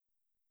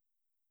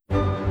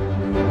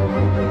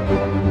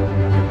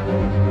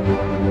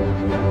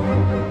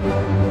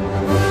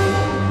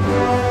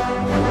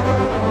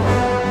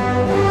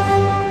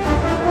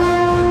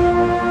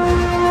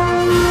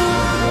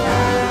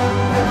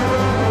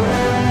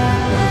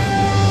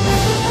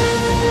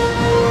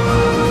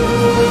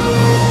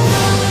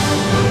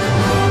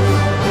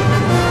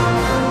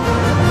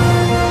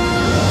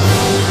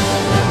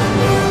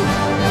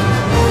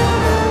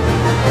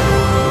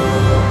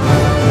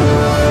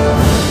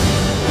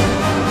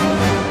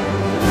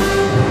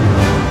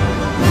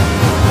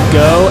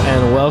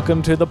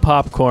welcome to the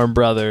Popcorn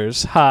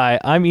Brothers. Hi,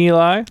 I'm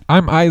Eli.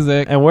 I'm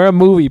Isaac. And we're a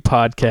movie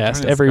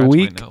podcast. Every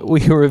week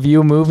we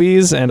review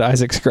movies and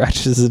Isaac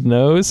scratches his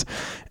nose.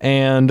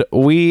 And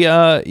we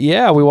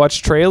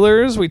watch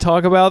trailers, we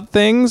talk about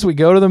things, we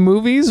go to the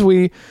movies,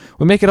 we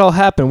make it all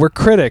happen. We're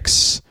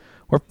critics.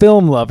 We're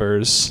film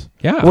lovers.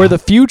 Yeah. We're the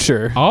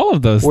future. All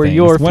of those We're things.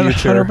 your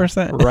future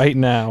 100%. right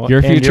now.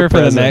 Your future for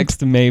present. the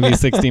next maybe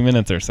 60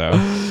 minutes or so.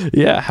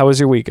 Yeah. How was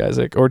your week,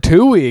 Isaac? Or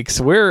 2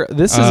 weeks? We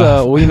missed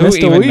a who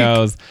week. even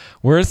knows?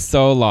 We're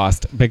so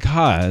lost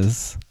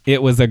because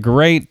it was a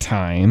great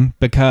time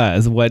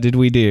because what did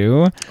we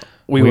do?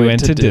 We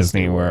went to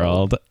Disney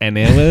World and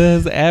it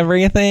was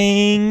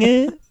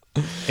everything.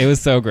 It was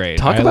so great.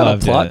 Talk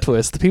about a plot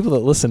twist. The people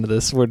that listen to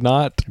this were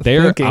not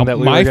thinking that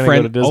we were going to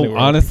go to Disney World.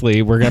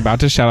 Honestly, we're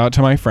about to shout out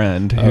to my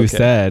friend who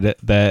said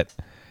that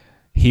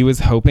he was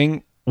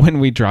hoping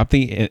when we dropped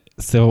the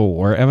Civil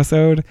War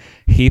episode,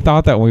 he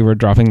thought that we were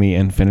dropping the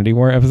Infinity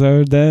War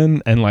episode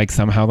then, and like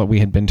somehow that we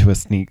had been to a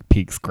sneak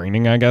peek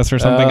screening, I guess, or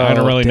something. I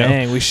don't really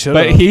know. We should.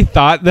 But he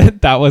thought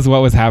that was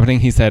what was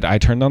happening. He said, I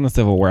turned on the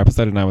Civil War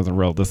episode and I was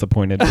real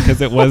disappointed because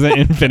it wasn't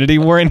Infinity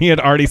War and he had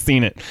already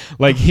seen it.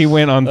 Like he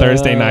went on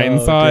Thursday night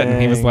and saw it and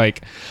he was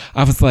like,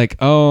 I was like,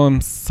 oh, I'm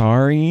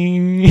sorry.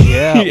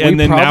 Yeah. And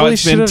then now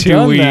it's been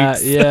 2 weeks.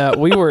 That. Yeah.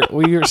 We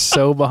were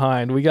so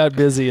behind. We got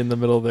busy in the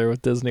middle there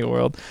with Disney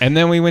World. And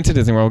then we went to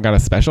Disney World, got a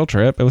special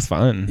trip. It was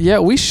fun. Yeah,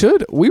 we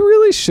should. We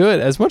really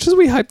should. As much as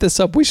we hyped this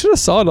up, we should have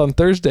saw it on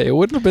Thursday. It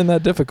wouldn't have been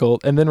that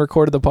difficult. And then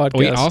recorded the podcast.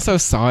 We also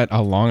saw it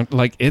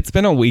it's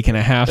been a week and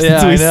a half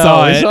since we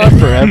saw it. We saw it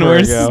forever we're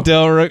ago.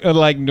 Still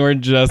we're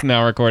just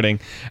now recording.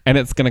 And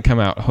it's going to come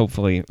out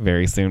hopefully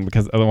very soon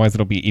because otherwise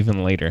it'll be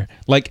even later.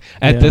 Like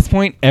at this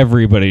point,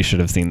 everybody should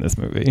have seen this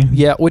movie.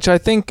 Yeah, which I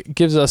think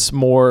gives us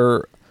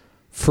more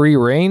free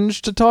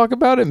range to talk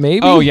about it,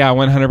 maybe. Oh yeah,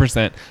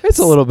 100%. It's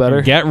a little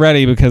better. Get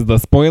ready because the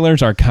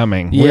spoilers are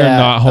coming. We're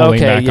not holding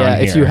back on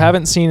here. If you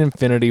haven't seen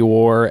Infinity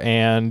War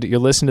and you're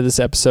listening to this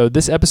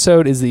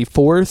episode is the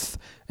fourth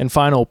and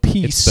final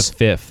piece. It's the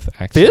fifth,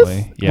 actually.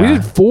 Fifth? Yeah. We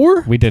did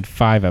 4? We did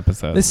 5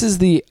 episodes. This is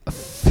the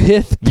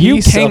fifth piece.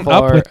 You came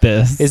up with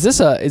this. Is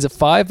a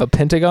 5 a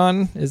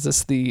pentagon? Is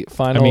this the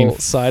final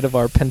side of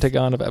our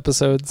pentagon of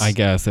episodes? I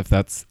guess if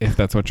that's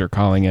what you're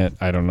calling it,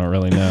 I don't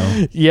really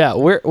know. Yeah,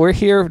 we're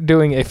here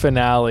doing a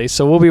finale,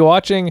 so we'll be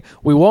watching.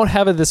 We won't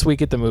have it this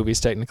week at the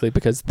movies technically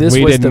because this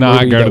was the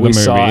movie that we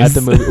saw at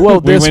the movie. Well,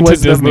 this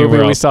was the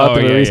movie we saw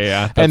at the movies,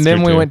 and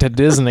then we went to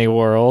Disney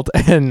World,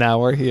 and now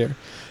we're here.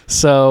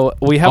 So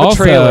we have a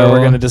trailer we're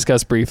going to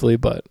discuss briefly,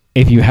 but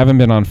if you haven't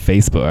been on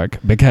Facebook,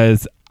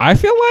 because I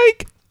feel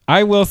like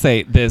I will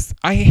say this,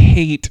 I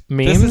hate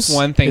memes. This is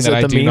one thing that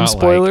I do not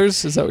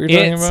spoilers? Like. Is that what you're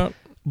talking about?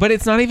 But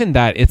it's not even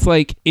that. It's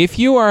like if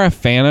you are a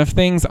fan of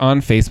things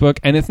on Facebook,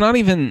 and it's not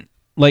even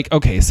like,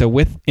 okay, so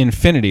with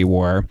Infinity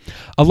War,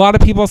 a lot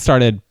of people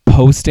started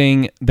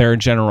posting their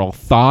general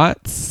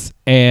thoughts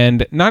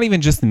and not even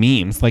just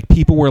memes. Like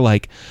people were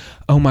like,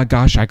 oh my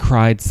gosh, I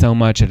cried so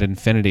much at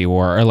Infinity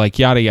War, or like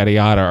yada, yada,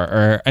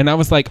 yada. And I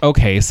was like,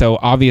 okay, so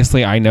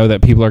obviously I know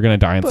that people are going to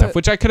die and stuff,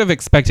 which I could have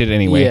expected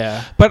anyway.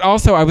 Yeah. But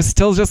also I was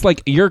still just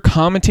like, you're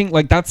commenting,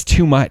 like that's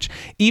too much.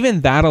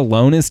 Even that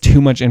alone is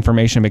too much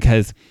information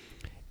because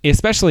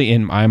especially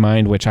in my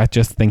mind, which I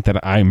just think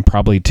that I'm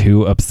probably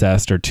too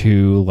obsessed or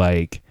too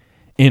like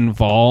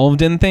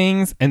involved in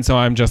things, and so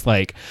I'm just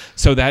like,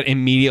 so that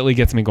immediately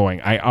gets me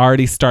going. I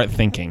already start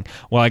thinking,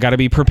 well, I got to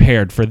be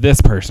prepared for this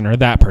person or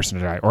that person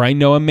to die, or I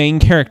know a main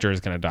character is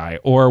going to die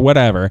or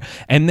whatever.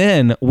 And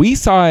then we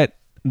saw it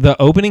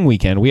the opening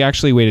weekend. We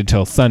actually waited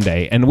till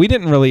Sunday, and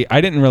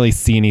I didn't really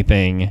see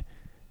anything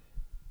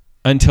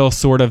until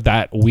sort of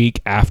that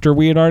week after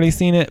we had already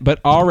seen it, but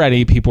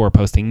already people were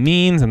posting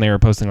memes and they were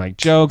posting like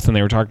jokes and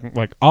they were talking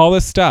like all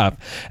this stuff,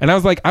 and I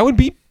was like, I would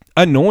be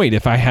annoyed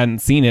if I hadn't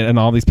seen it and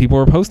all these people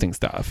were posting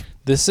stuff.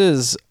 This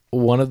is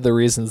one of the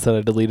reasons that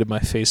I deleted my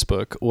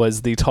Facebook,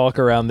 was the talk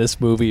around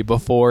this movie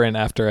before and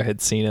after I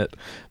had seen it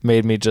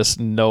made me just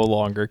no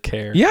longer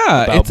care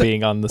about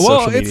being on the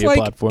social media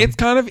platform. It's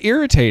kind of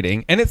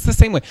irritating, and it's the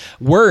same way.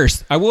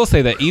 Worse, I will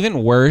say that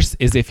even worse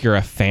is if you're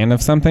a fan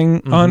of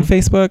something on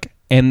Facebook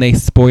and they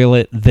spoil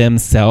it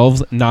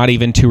themselves, not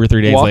even 2 or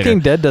 3 days later. Walking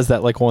Dead does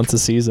that like once a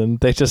season.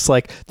 They just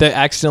they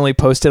accidentally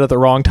post it at the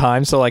wrong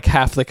time, so like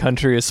half the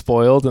country is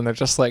spoiled, and they're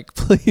just like,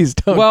 please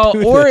don't do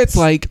this. It's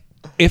like,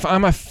 if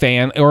I'm a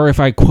fan, or if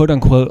I quote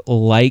unquote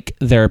like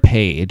their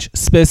page,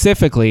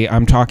 specifically,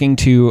 I'm talking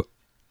to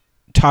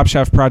Top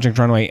Chef, Project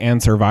Runway,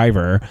 and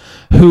Survivor,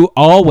 who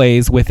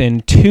always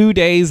within 2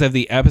 days of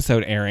the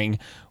episode airing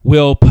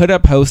will put a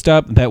post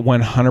up that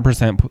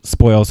 100%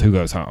 spoils who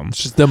goes home.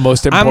 It's just the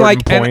most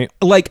important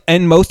point.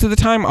 And most of the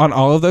time on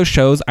all of those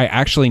shows, I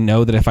actually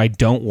know that if I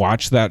don't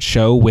watch that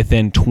show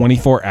within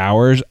 24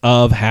 hours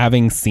of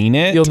having seen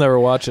it, you'll never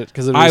watch it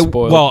because it'll be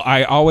spoiled. Well,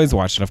 I always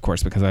watch it, of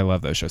course, because I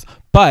love those shows.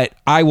 But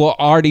I will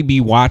already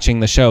be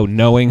watching the show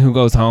knowing who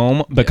goes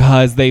home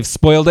because they've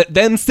spoiled it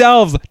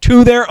themselves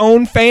to their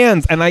own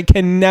fans, and I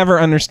can never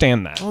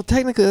understand that. Well,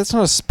 technically, that's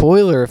not a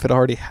spoiler if it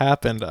already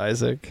happened,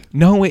 Isaac.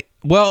 No,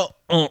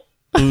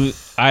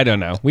 I don't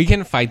know. We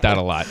can fight that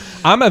a lot.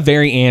 I'm a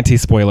very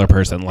anti-spoiler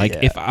person. Like,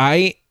 if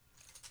I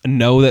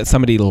know that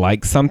somebody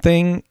likes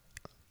something,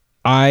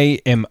 I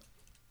am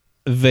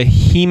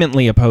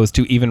vehemently opposed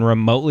to even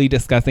remotely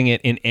discussing it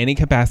in any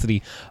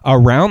capacity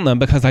around them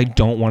because I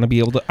don't want to be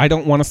able to. I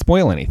don't want to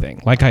spoil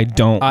anything. Like, I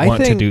don't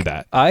want to do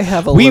that. I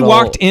have We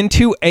walked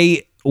into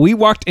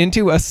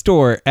a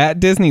store at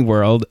Disney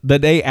World the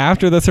day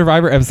after the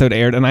Survivor episode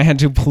aired, and I had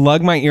to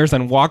plug my ears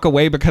and walk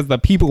away because the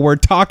people were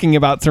talking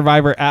about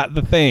Survivor at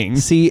the thing.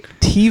 See,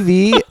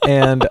 TV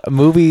and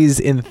movies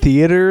in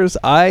theaters,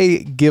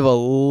 I give a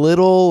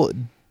little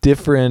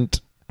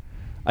different.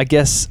 I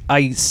guess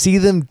I see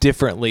them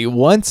differently.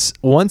 Once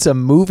a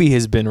movie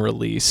has been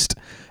released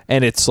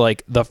and it's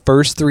like the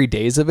first 3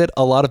 days of it,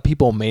 a lot of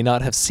people may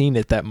not have seen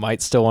it that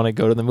might still want to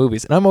go to the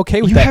movies. And I'm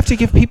okay with that. You have to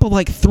give people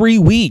like 3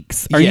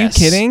 weeks. Are you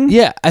kidding?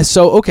 Yeah.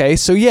 So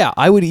yeah,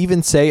 I would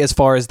even say as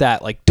far as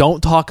that, like,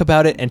 don't talk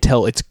about it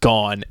until it's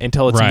gone,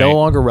 until it's no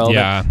longer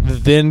relevant.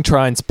 Then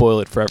try and spoil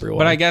it for everyone.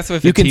 But I guess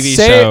with you a can TV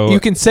say show... you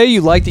can say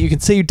you liked it, you can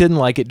say you didn't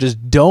like it,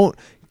 just don't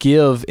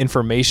give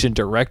information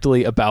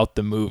directly about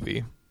the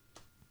movie.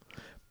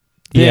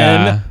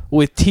 Then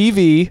with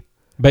TV,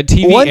 but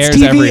TV once airs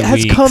TV every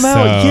has week, come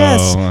out,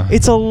 so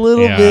it's a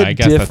little bit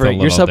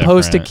different. You're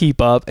supposed to keep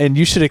up, and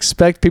you should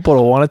expect people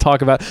to want to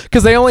talk about,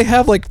 because they only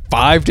have like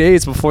 5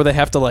 days before they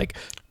have to like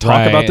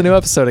talk about the new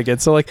episode again.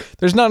 So like,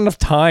 there's not enough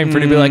time for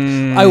it to be like,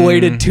 I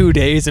waited 2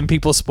 days and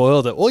people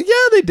spoiled it. Well,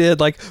 yeah, they did.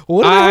 Like,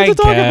 what do I have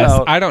to talk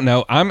about? I don't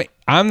know.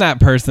 I'm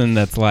that person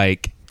that's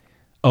like,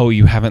 oh,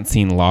 you haven't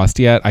seen Lost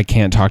yet? I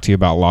can't talk to you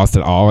about Lost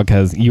at all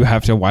because you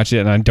have to watch it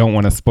and I don't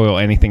want to spoil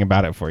anything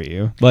about it for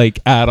you. Like,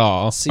 at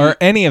all. Or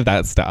any of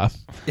that stuff.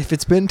 If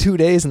it's been 2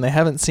 days and they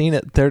haven't seen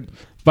it, you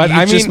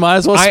just might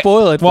as well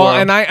spoil it for them.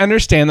 And I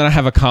understand that I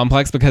have a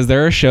complex because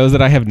there are shows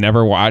that I have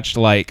never watched,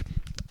 like,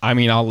 I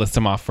mean, I'll list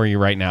them off for you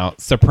right now.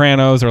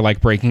 Sopranos or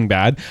like Breaking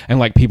Bad, and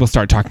like people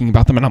start talking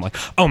about them and I'm like,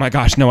 oh my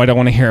gosh, no, I don't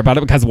want to hear about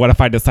it because what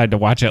if I decide to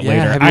watch it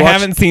later? I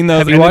haven't seen those.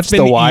 Have you watched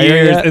The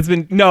Wire yet? It's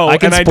been no, I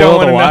can and spoil I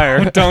don't The want Wire.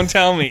 to know. Don't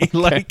tell me.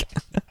 Like,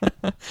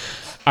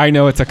 I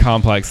know it's a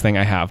complex thing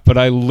I have, but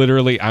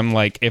I'm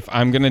like, if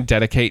I'm going to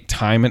dedicate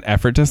time and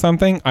effort to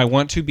something, I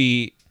want to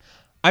be,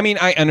 I mean,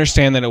 I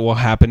understand that it will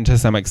happen to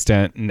some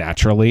extent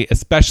naturally,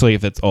 especially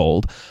if it's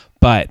old,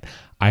 but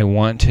I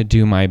want to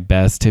do my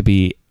best to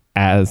be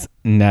as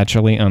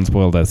naturally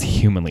unspoiled as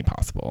humanly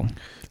possible.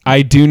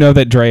 I do know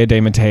that Drea De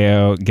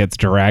Matteo gets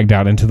dragged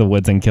out into the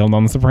woods and killed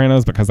on The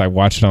Sopranos because I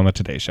watched it on the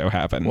Today Show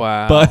happen.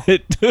 Wow.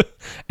 But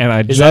and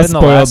I Is just that in the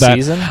spoiled last that.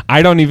 season?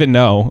 I don't even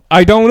know.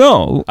 I don't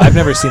know. I've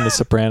never seen The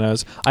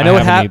Sopranos. I know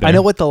I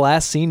know what the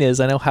last scene is.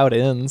 I know how it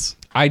ends.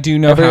 I do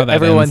know how that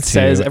everyone ends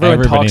says. too. Everyone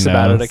Everybody talks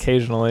about it knows.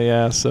 occasionally.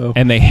 Yeah. So.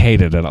 And they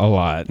hated it a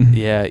lot.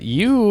 Yeah,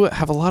 you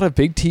have a lot of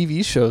big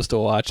TV shows to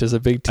watch as a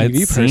big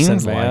TV person,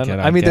 seems man. like it,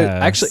 I mean,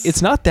 actually,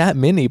 it's not that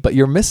many, but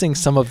you're missing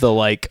some of the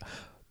like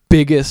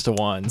biggest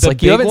ones.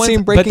 Like, you haven't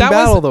seen Breaking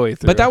Bad all the way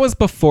through. But that was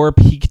before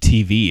peak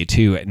TV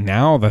too.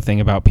 Now the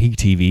thing about peak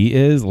TV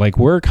is like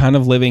we're kind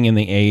of living in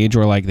the age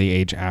or like the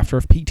age after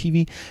of peak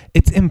TV.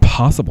 It's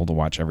impossible to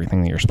watch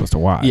everything that you're supposed to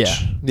watch.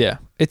 Yeah.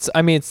 It's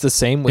the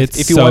same with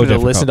if you so wanted to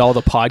difficult. listen to all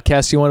the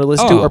podcasts you want to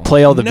listen to or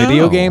play all the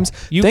video games.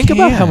 Think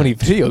about how many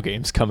video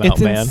games come out,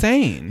 man. It's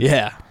insane.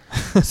 Yeah.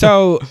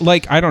 So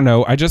like, I don't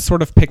know. I just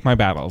sort of pick my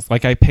battles.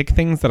 Like, I pick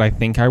things that I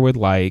think I would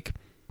like.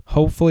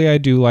 Hopefully I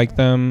do like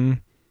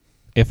them.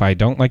 If I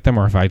don't like them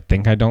or if I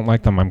think I don't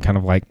like them, I'm kind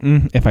of like,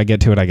 if I get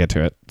to it, I get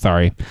to it.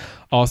 Sorry.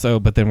 Also,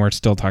 but then we're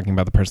still talking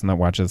about the person that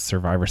watches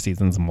Survivor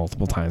seasons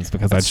multiple times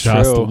because I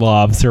just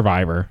love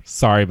Survivor.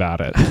 Sorry about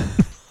it.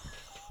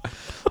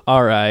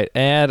 All right.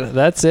 And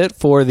that's it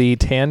for the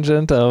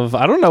tangent of,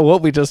 I don't know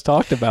what we just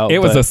talked about. It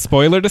was a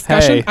spoiler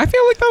discussion. Hey, I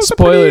feel like that was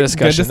spoiler a pretty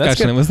discussion. good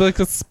discussion. It was like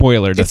a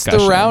spoiler discussion.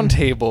 It's the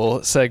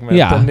roundtable segment.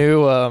 Yeah. The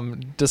new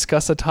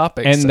discuss a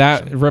topic and section.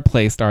 that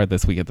replaced our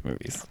This Week at the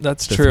Movies.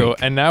 That's true. Week.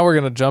 And now we're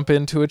going to jump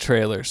into a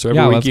trailer. So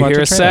every week you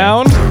hear a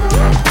sound.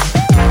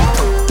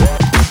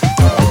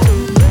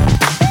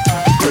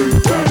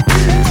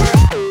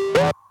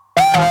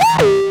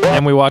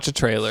 And we watch a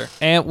trailer.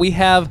 And we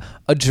have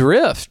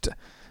Adrift.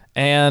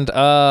 And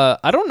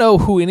I don't know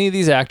who any of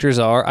these actors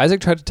are.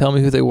 Isaac tried to tell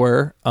me who they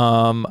were.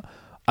 I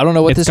don't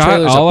know what this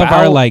trailer's about. It's got all of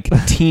our like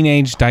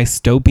teenage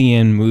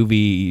dystopian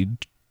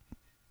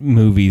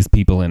movies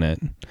people in it.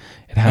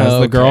 It has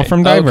the girl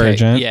from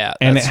Divergent. Yeah,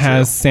 and it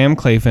has Sam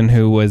Claflin,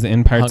 who was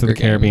in Pirates of the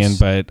Caribbean, Games.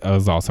 but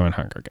was also in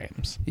Hunger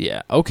Games.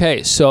 Yeah.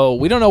 Okay. So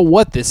we don't know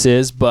what this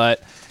is,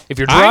 but if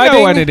you're driving, I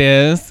know what it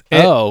is.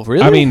 Oh,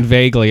 really? I mean,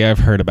 vaguely, I've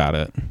heard about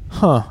it.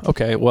 Huh.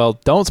 Okay. Well,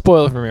 don't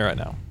spoil it for me right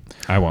now.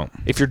 I won't.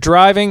 If you're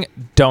driving,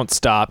 don't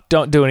stop.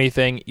 Don't do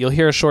anything. You'll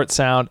hear a short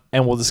sound,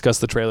 and we'll discuss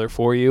the trailer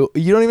for you.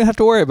 You don't even have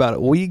to worry about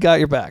it. We got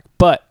your back.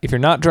 But if you're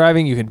not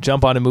driving, you can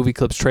jump onto Movie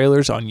Clips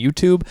trailers on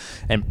YouTube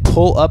and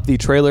pull up the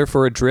trailer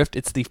for Adrift.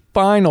 It's the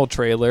final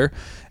trailer,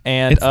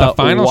 And it's the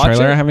final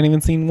trailer. I haven't even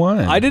seen one.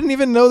 I didn't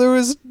even know there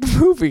was a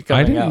movie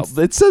coming out.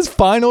 It says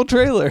final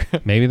trailer.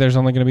 Maybe there's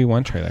only going to be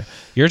one trailer.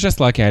 You're just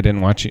lucky I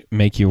didn't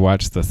make you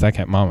watch the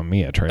second Mamma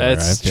Mia trailer.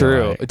 That's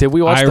true. Like. Did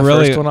we watch the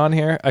first one on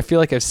here? I feel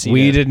like I've seen it.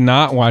 We did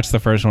not watch the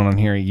first one on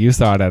here. You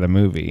saw it at a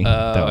movie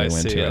that we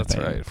went to. That's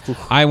right.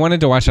 I wanted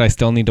to watch it. I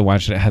still need to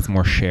watch it. It has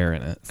more Cher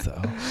in it.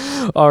 So,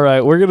 all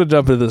right, we're gonna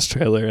jump into this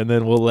trailer and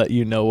then we'll let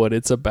you know what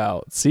it's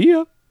about. See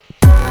ya.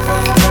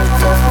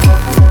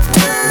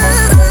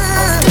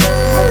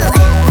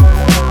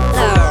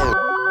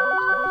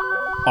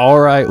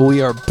 All right,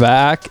 we are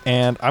back,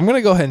 and I'm going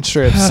to go ahead and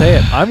straight up say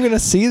it. I'm going to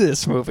see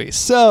this movie.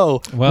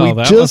 So,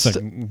 was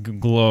a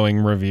glowing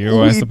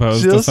review, I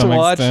suppose, to some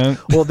extent.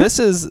 Well, that's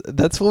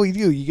what we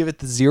do. You give it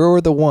the 0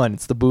 or the 1.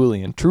 It's the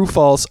Boolean. True,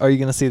 false, are you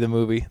going to see the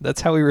movie?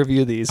 That's how we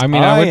review these. I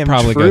mean, I would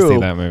probably go see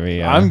that movie,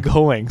 yeah. I'm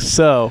going,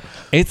 so.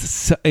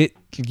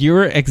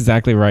 You're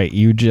exactly right.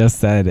 You just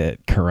said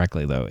it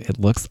correctly, though. It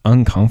looks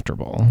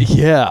uncomfortable.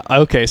 Yeah,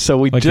 okay, so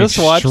we just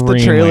watched the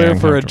trailer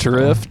for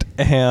Adrift,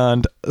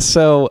 and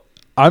so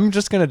I'm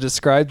just going to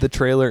describe the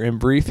trailer in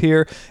brief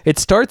here. It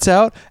starts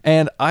out,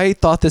 and I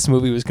thought this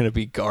movie was going to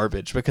be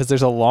garbage because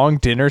there's a long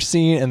dinner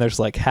scene and there's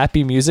like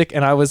happy music.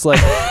 And I was like,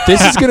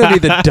 this is going to be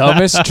the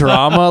dumbest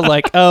drama.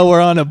 Like, oh,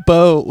 we're on a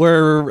boat.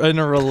 We're in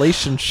a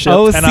relationship.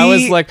 Oh, and I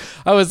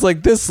was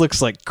like, this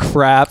looks like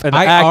crap. And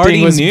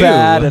acting was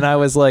bad. And I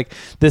was like,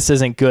 this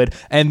isn't good.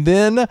 And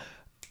then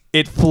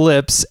it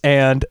flips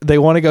and they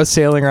want to go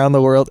sailing around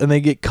the world and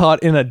they get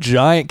caught in a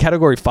giant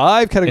category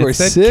 5, category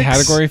 6.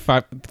 Category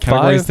 5,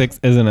 category 6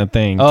 isn't a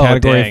thing. Oh,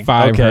 category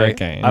 5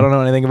 hurricane. I don't know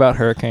anything about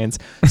hurricanes.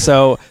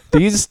 So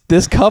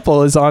this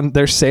couple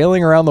they're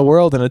sailing around the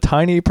world in a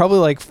tiny, probably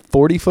like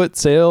 40-foot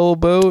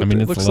sailboat. I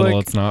mean, it's little,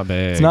 it's not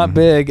big. It's not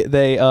big.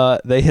 They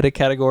hit a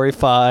category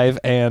 5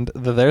 and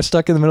they're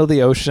stuck in the middle of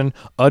the ocean,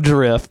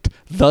 adrift,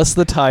 thus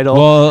the title.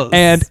 Well,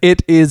 and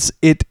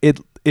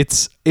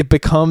it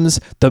becomes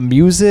the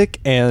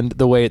music and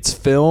the way it's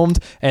filmed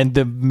and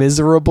the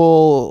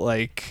miserable,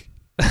 like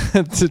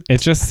it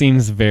just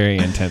seems very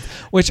intense,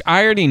 which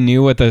I already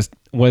knew what this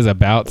was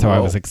about, so I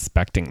was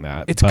expecting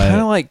that. It's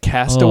kind of like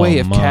Castaway.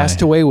 If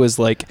Castaway was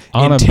like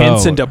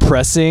intense and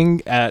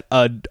depressing at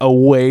a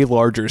way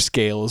larger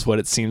scale is what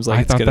it seems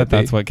like. I thought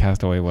that's what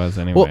Castaway was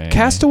anyway. Well,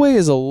 Castaway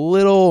is a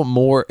little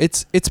more,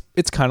 it's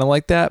kind of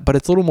like that, but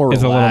it's a little more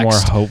relaxed. It's a little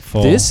more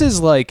hopeful. This is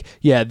like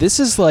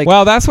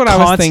well, that's what I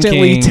was thinking.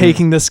 Constantly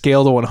taking the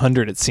scale to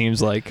 100, it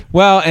seems like.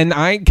 Well, and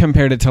I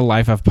compared it to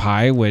Life of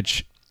Pi,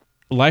 which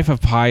Life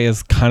of Pi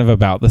is kind of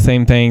about the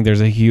same thing.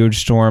 There's a huge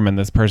storm and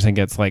this person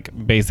gets like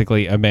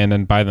basically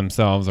abandoned by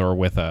themselves or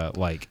with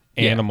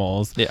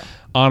animals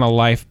on a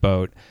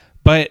lifeboat.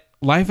 But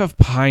Life of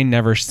Pi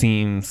never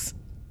seems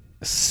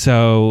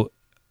so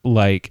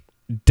like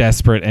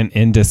desperate and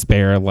in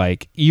despair.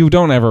 Like you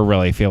don't ever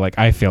really feel like,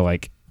 I feel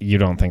like you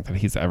don't think that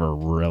he's ever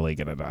really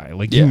gonna die.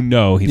 Like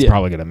he's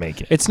probably gonna make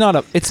it. It's not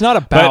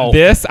about. But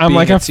this, I'm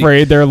like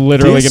afraid they're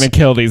literally gonna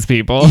kill these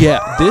people.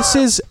 Yeah, this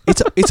is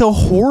it's a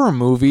horror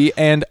movie,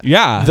 and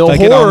the like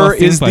horror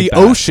is the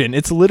ocean.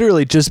 It's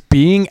literally just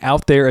being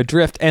out there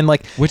adrift, and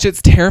like which it's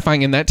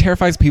terrifying, and that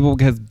terrifies people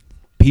because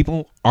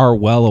people are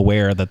well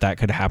aware that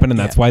could happen, and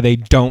that's why they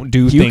don't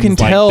do things like this. You can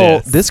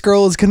tell this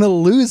girl is going to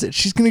lose it.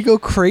 She's going to go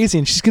crazy,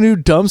 and she's going to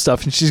do dumb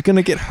stuff, and she's going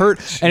to get hurt,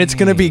 and it's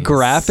going to be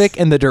graphic,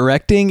 and the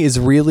directing is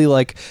really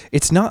like,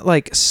 it's not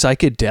like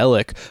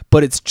psychedelic,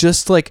 but it's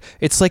just like,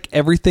 it's like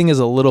everything is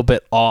a little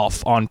bit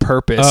off on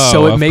purpose,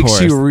 so it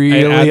makes you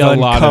really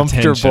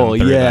uncomfortable.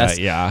 Yes.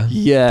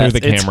 Through the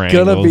camera it's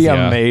going to be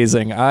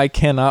amazing. I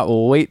cannot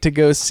wait to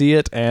go see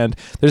it, and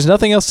there's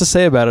nothing else to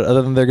say about it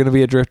other than they're going to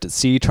be adrift at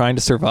sea trying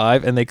to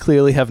survive, and they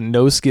clearly have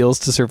no skills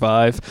to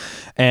survive,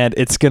 and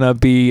it's gonna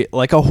be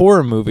like a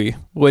horror movie,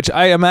 which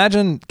I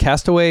imagine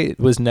Castaway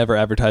was never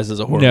advertised as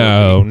a horror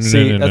movie.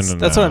 See, that's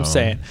what I'm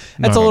saying.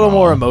 That's a little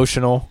more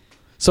emotional.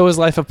 So is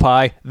Life of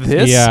Pi.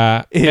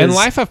 And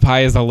Life of Pi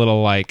is a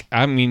little like,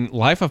 I mean,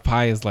 Life of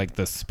Pi is like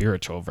the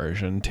spiritual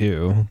version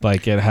too.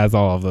 Like it has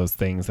all of those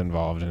things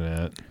involved in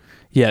it.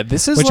 Yeah,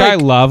 this is which I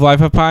love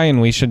Life of Pi,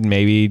 and we should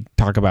maybe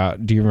talk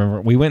about. Do you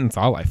remember? We went and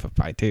saw Life of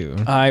Pi too.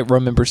 I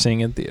remember seeing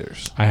it in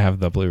theaters. I have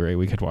the Blu-ray.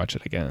 We could watch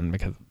it again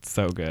because it's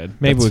so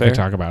good. Maybe we could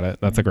talk about it.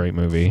 That's a great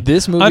movie.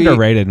 This movie,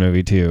 underrated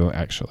movie too,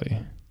 actually.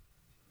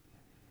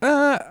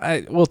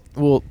 We'll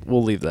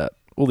leave that.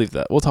 We'll leave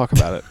that. We'll talk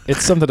about it.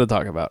 It's something to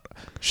talk about.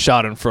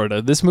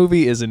 Schadenfreude. This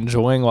movie is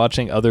enjoying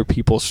watching other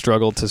people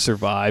struggle to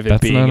survive and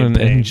being in pain. That's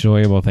not an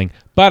enjoyable thing.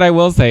 But I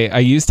will say, I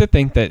used to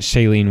think that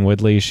Shailene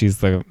Woodley, she's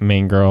the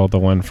main girl, the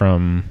one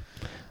from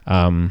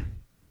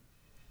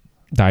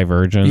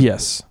Divergent.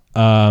 Yes.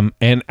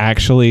 And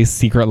actually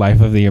Secret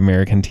Life of the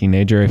American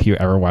Teenager, if you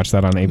ever watched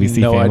that on ABC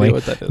no Family. Idea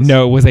what that is.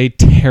 No, it was a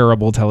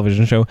terrible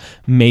television show.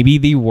 Maybe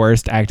the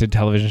worst acted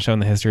television show in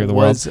the history of the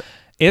world.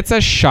 It's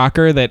a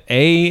shocker that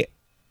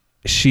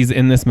she's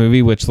in this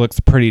movie, which looks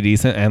pretty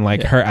decent, and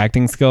her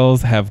acting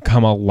skills have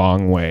come a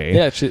long way.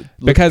 Yeah,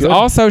 because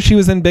also she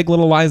was in Big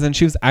Little Lies, and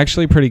she was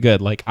actually pretty good.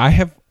 Like I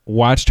have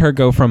watched her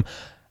go from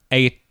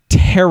a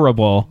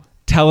terrible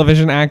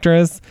television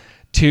actress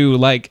to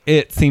like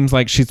it seems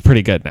like she's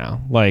pretty good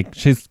now. Like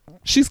she's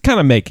kind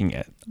of making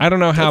it. I don't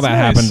know how that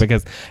happened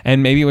because,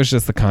 and maybe it was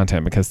just the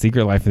content, because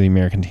Secret Life of the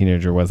American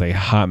Teenager was a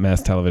hot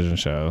mess television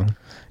show,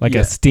 like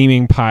a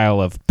steaming pile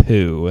of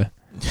poo,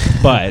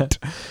 but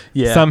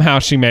somehow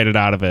she made it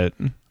out of it.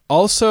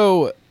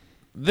 Also,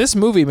 this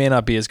movie may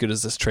not be as good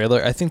as this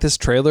trailer. I think this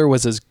trailer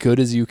was as good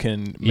as you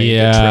can make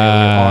a trailer.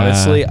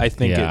 Honestly, I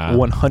think it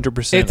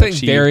 100% it's a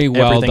very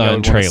well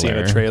done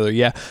trailer.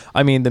 Yeah,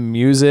 I mean the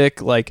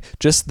music, like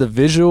just the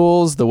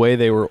visuals, the way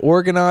they were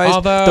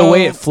organized, the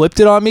way it flipped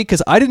it on me,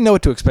 because I didn't know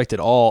what to expect at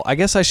all. I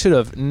guess I should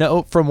have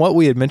from what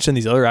we had mentioned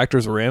these other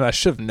actors were in. I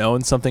should have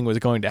known something was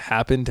going to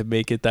happen to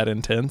make it that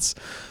intense.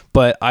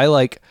 But I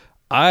would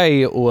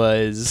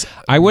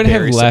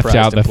have left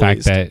out the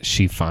fact that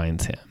she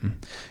finds him,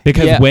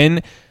 because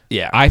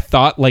I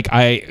thought, like,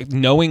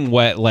 knowing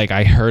what, like,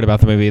 I heard about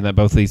the movie and that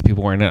both of these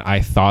people were in it,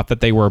 I thought that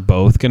they were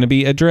both going to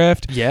be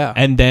adrift. Yeah.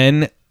 And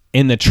then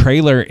in the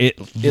trailer, it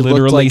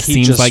literally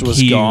seems like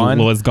he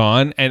was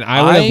gone, and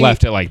I would have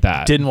left it like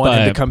that. Didn't want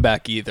him to come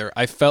back either.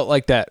 I felt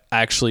like that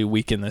actually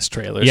weakened this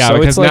trailer. Yeah, so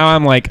because now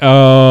I'm like,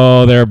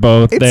 oh, they're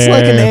both there. It's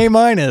like an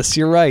A-.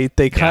 You're right.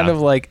 They kind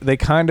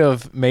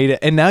of made it,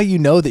 and now you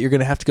know that you're going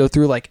to have to go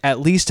through like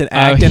at least an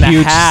act and a half. A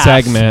huge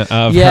segment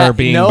of her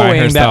being by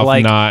herself,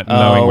 not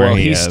knowing where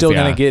he is. He's still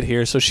going to get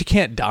here, so she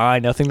can't die.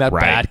 Nothing that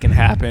bad can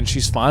happen.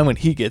 She's fine when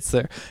he gets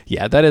there.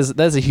 Yeah, that's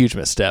a huge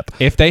misstep.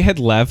 If they had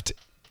left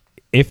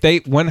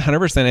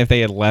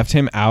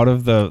him out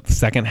of the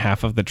second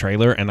half of the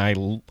trailer, and I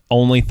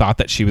only thought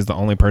that she was the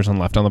only person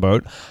left on the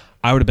boat,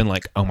 I would have been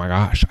like, oh my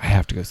gosh, I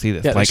have to go see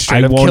this. Yeah, like,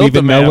 I won't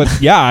even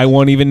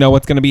know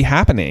what's going to be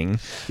happening.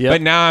 Yep.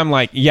 But now I'm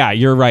like, yeah,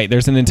 you're right.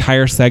 There's an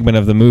entire segment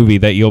of the movie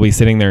that you'll be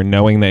sitting there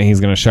knowing that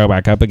he's going to show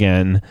back up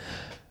again,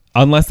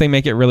 unless they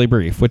make it really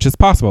brief, which is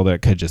possible that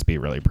it could just be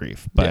really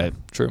brief. But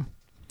true.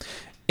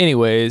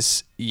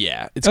 Anyways,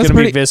 it's going to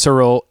be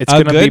visceral. It's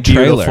going to be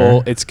beautiful.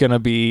 Trailer. It's going to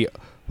be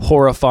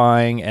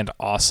horrifying and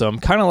awesome,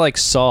 kind of like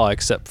Saw,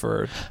 except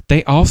for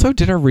they also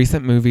did a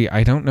recent movie.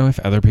 I don't know if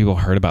other people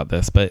heard about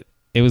this, but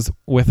it was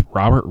with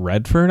Robert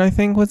Redford, I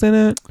think, was in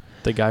it.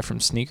 The guy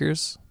from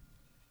Sneakers.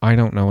 I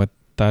don't know what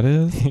that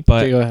is,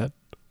 but go ahead.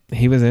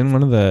 He was in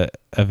one of the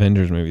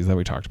Avengers movies that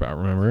we talked about.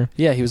 Remember?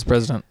 Yeah, he was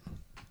president.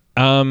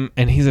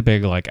 And he's a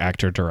big like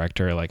actor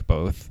director, like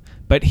both.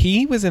 But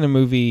he was in a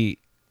movie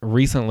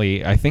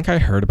recently, I think I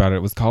heard about it.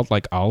 It was called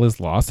like All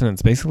Is Lost, and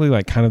it's basically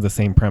like kind of the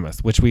same premise,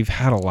 which we've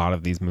had a lot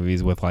of these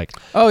movies with, like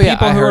people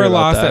who are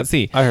lost at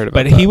sea. I heard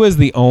about that. But he was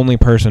the only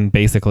person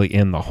basically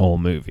in the whole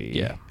movie.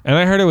 Yeah. And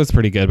I heard it was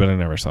pretty good, but I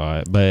never saw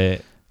it.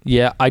 But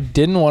yeah, I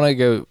didn't want to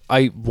go.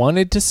 I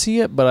wanted to see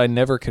it, but I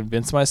never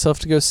convinced myself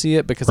to go see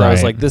it because I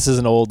was like, this is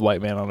an old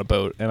white man on a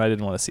boat, and I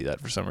didn't want to see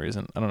that for some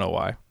reason. I don't know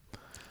why.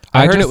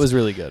 I heard it was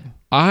really good.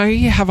 I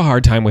have a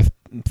hard time with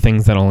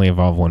things that only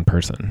involve one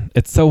person.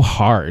 It's so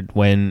hard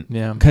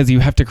because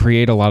you have to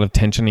create a lot of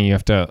tension and you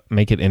have to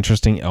make it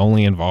interesting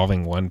only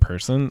involving one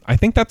person. I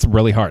think that's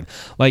really hard.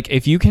 Like,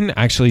 if you can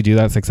actually do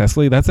that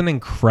successfully, that's an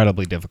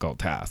incredibly difficult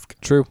task.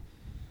 True.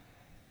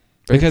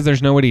 Because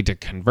there's nobody to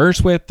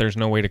converse with. There's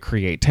no way to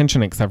create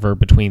tension except for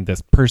between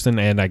this person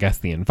and, I guess,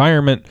 the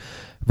environment,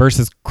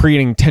 versus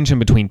creating tension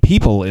between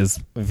people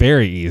is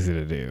very easy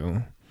to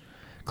do.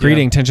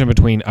 Creating tension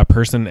between a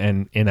person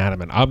and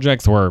inanimate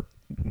objects or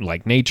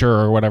like nature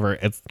or whatever,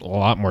 it's a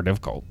lot more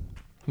difficult.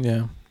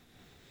 Yeah,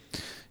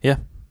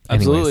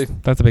 absolutely.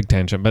 Anyways, that's a big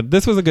tangent, but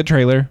this was a good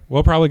trailer.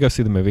 We'll probably go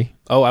see the movie.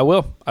 Oh, I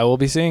will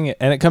be seeing it,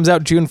 and it comes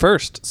out June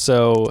 1st,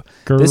 so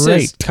this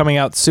is coming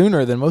out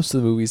sooner than most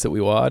of the movies that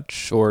we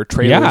watch or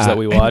trailers that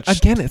we watch.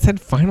 Again, it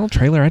said final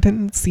trailer. I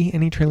didn't see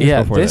any trailers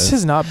before this. This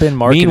has not been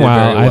marketed very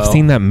well. I've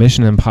seen that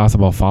Mission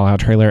Impossible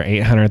Fallout trailer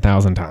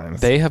 800,000 times.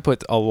 They have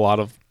put a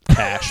lot of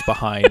cash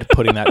behind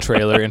putting that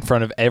trailer in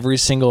front of every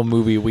single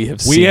movie we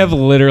have seen. We have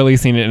literally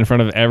seen it in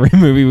front of every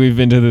movie we've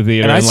been to the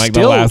theater in like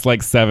the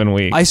last 7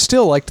 weeks. I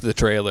still liked the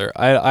trailer.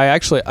 I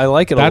actually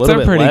like it a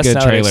little bit less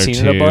now that I've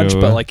seen it a bunch,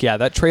 but like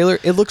that trailer,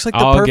 it looks like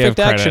the perfect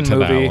action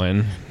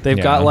movie.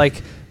 They've got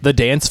like the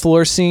dance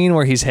floor scene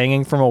where he's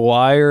hanging from a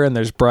wire and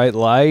there's bright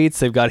lights.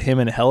 They've got him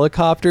in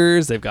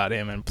helicopters. They've got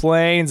him in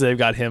planes. They've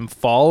got him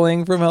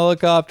falling from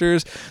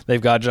helicopters.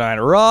 They've got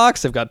giant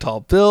rocks. They've got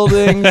tall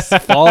buildings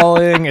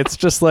falling. It's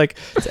just like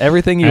it's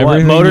everything you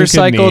want.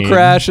 Motorcycle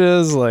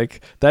crashes.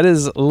 Like that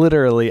is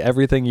literally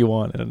everything you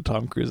want in a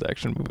Tom Cruise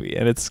action movie.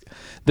 And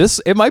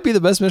it might be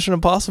the best Mission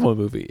Impossible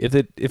movie if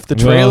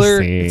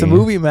the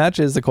movie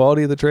matches the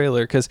quality of the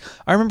trailer. Because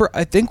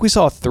I think we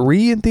saw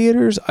 3 in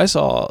theaters. I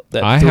saw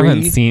that. I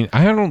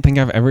don't think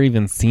I've ever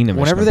even seen a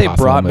Mission Impossible Whenever they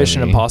brought movie.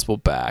 Mission Impossible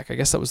back, I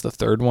guess that was the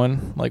 3rd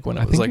one, like when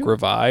it was like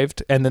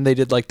revived, and then they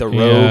did like the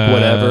Rogue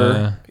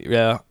whatever.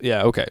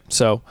 Yeah, okay.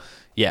 So,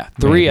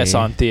 3 maybe. I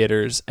saw in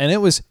theaters, and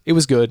it was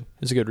good. It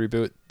was a good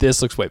reboot.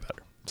 This looks way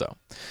better. So,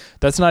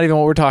 that's not even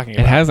what we're talking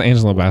about. It has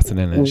Angela Bassett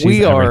in it.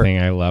 She's everything.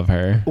 I love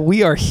her.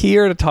 We are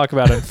here to talk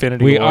about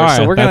Infinity War,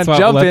 so we're going to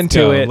jump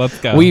into it. Let's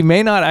go. We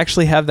may not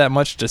actually have that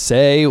much to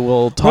say.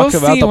 We'll talk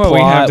about the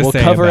plot. We'll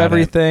cover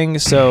everything.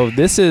 So,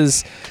 this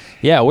is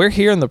Yeah, we're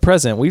here in the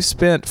present. We've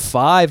spent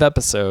 4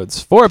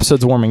 episodes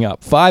warming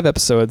up, 5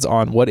 episodes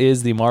on what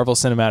is the Marvel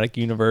Cinematic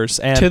Universe.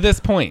 And to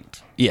this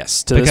point.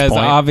 Yes, to this point. Because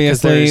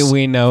obviously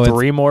we know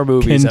 3 more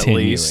movies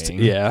continuing. At least.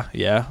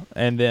 Yeah.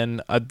 And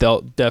then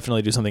they'll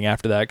definitely do something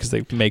after that because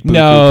they make buku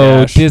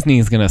cash.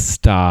 Disney's going to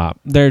stop.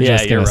 They're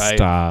just going to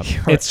stop.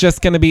 Right. It's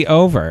just going to be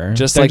over.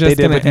 Just like they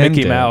did with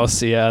Mickey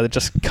Mouse. Yeah, they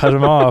just cut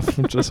him off.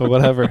 Just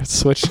whatever.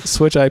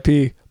 Switch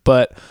IP.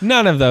 But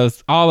none of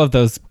those, all of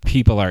those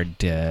people are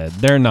dead.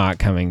 They're not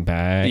coming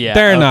back. Yeah,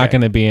 they're not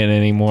going to be in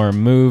any more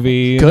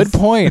movies. Good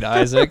point,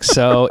 Isaac.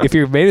 So if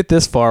you've made it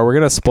this far, we're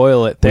going to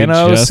spoil it.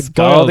 Thanos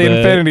got all the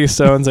Infinity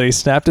Stones and he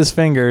snapped his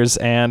fingers,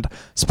 and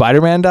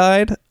Spider-Man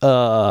died.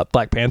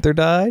 Black Panther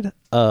died.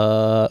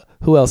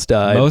 Who else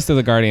died? Most of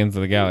the Guardians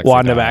of the Galaxy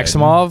Wanda died.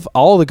 Maximoff.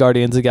 All the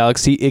Guardians of the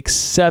Galaxy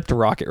except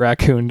Rocket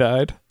Raccoon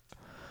died.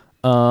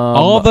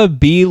 All the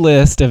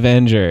B-list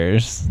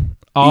Avengers.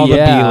 All the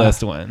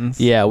B-list ones.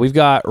 Yeah, we've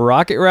got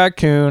Rocket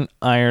Raccoon,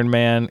 Iron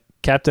Man,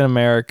 Captain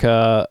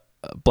America,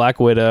 Black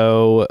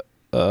Widow.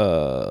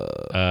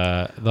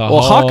 Hawkeye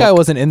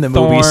wasn't in the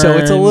movie, so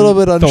it's a little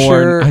bit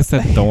unsure. I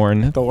said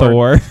Thorn.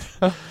 Thor.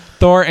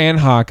 Thor and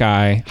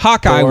Hawkeye.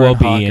 Hawkeye will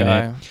be in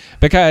it.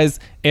 Because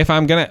if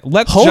I'm gonna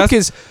let's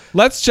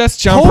just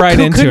jump right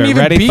into it.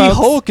 Ready, folks?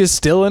 Hulk is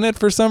still in it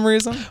for some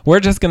reason. We're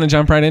just gonna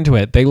jump right into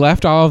it. They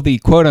left all of the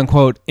quote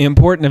unquote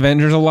important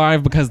Avengers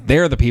alive because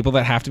they're the people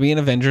that have to be in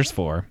Avengers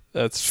 4.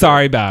 That's true.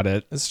 Sorry about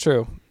it. It's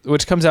true.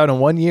 Which comes out in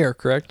 1 year,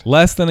 correct?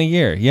 Less than a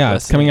year. Yeah,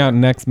 it's coming out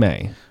next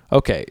May.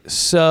 Okay,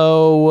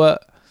 so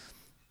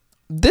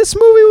this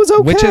movie was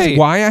okay, which is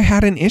why I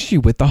had an issue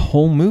with the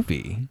whole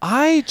movie.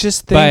 I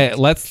just think, but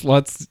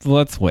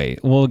let's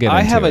wait. We'll get. I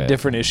have a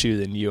different issue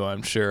than you,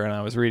 I'm sure, and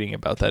I was reading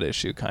about that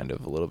issue kind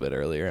of a little bit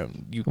earlier.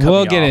 And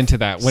we'll get into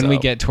that when we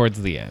get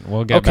towards the end.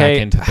 We'll get back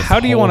into this. How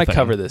do you want to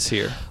cover this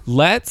here?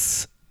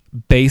 Let's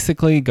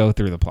basically go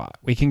through the plot.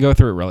 We can go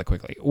through it really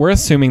quickly. We're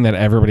assuming that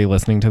everybody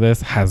listening to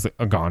this has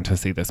gone to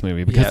see this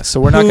movie because so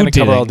we're not going to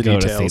cover all the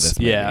details.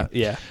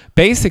 Yeah.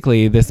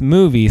 Basically, this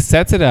movie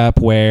sets it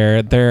up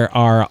where there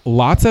are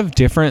lots of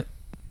different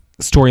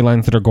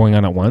storylines that are going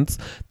on at once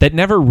that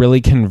never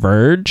really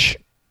converge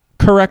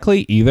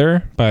correctly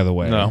either, by the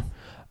way. No.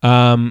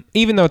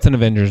 Even though it's an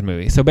Avengers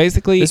movie. So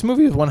basically, this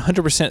movie is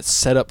 100%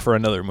 set up for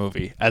another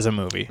movie as a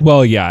movie.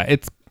 Well, yeah,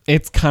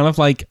 it's kind of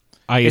like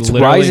it's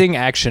rising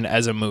action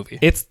as a movie.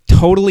 It's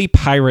totally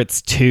Pirates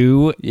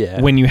 2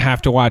 when you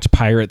have to watch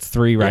Pirates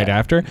 3 right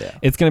after. Yeah.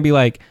 It's going to be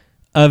like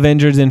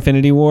Avengers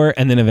Infinity War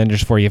and then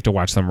Avengers 4. You have to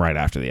watch them right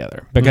after the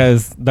other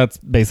because that's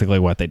basically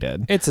what they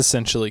did. It's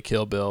essentially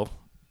Kill Bill.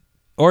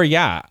 Or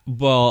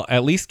well,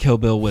 at least Kill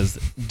Bill was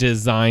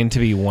designed to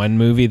be one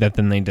movie that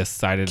then they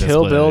decided to split it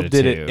into two. Kill Bill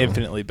did it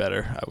infinitely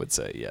better, I would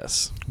say,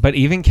 yes. But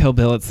even Kill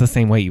Bill, it's the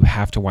same way. You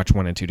have to watch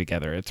 1 and 2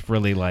 together. It's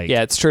really like...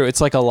 Yeah, it's true.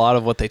 It's like a lot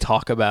of what they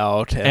talk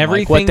about. And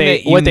everything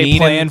like what they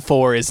plan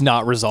for is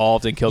not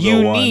resolved in Kill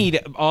Bill 1. You need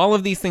all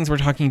of these things we're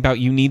talking about.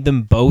 You need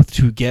them both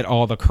to get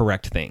all the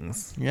correct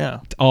things.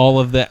 Yeah. All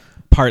of the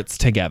parts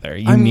together.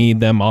 You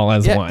need them all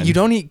as one. You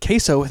don't eat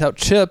queso without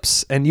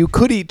chips, and you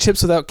could eat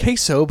chips without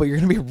queso, but you're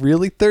going to be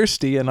really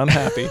thirsty and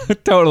unhappy.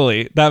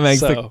 Totally. That makes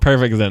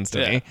perfect sense to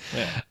me.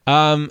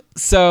 Yeah.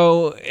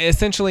 So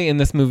essentially in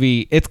this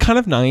movie, it's kind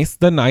of nice.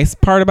 The nice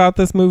part about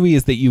this movie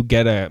is that you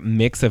get a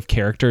mix of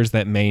characters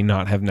that may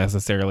not have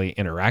necessarily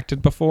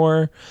interacted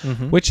before,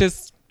 which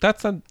is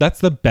that's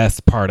the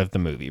best part of the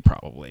movie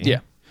probably. Yeah.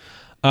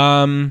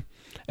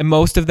 And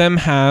most of them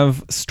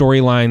have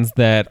storylines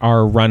that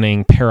are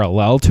running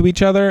parallel to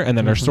each other and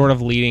then are sort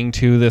of leading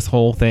to this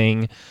whole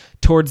thing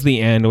towards the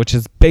end, which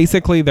is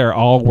basically they're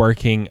all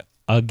working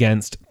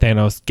against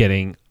Thanos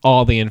getting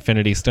all the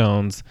Infinity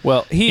Stones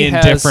in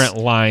different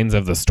lines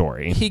of the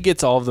story. He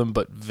gets all of them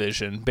but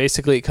Vision.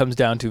 Basically, it comes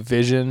down to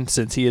Vision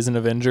since he is an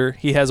Avenger.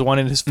 He has one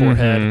in his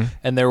forehead,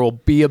 and there will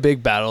be a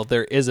big battle.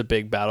 There is a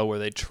big battle where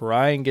they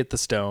try and get the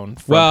stone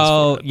from his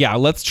forehead. Yeah,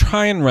 let's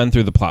try and run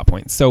through the plot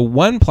points. So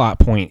one plot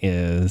point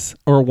is,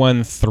 or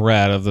one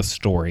thread of the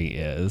story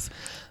is,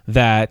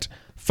 that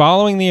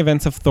following the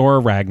events of Thor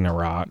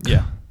Ragnarok,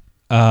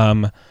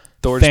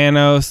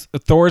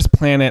 Thor's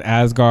planet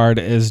Asgard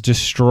is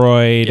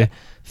destroyed. Yeah.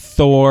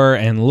 Thor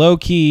and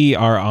Loki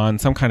are on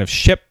some kind of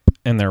ship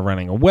and they're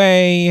running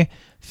away.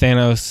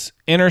 Thanos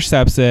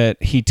intercepts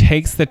it. He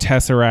takes the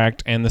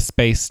Tesseract and the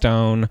Space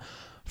Stone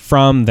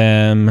from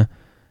them.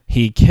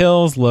 He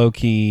kills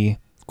Loki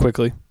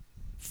quickly.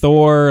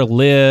 Thor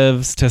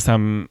lives to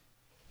some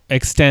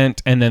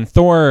extent, and then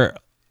Thor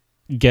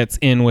gets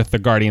in with the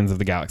Guardians of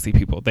the Galaxy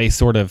people. They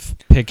sort of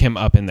pick him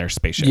up in their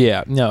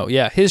spaceship.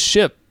 His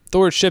ship,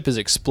 Thor's ship, is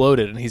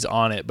exploded and he's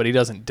on it, but he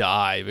doesn't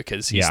die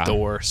because he's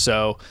Thor.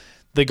 So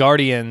the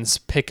Guardians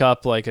pick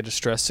up like a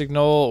distress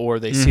signal, or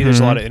they see there's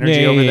a lot of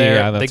energy over there.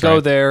 Yeah, they go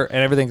there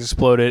and everything's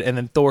exploded, and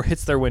then Thor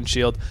hits their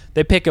windshield.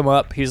 They pick him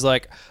up. He's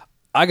like,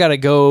 I gotta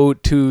go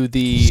to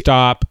the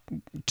stop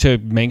to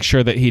make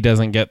sure that he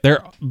doesn't get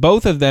there.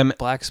 Both of them,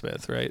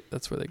 blacksmith, right?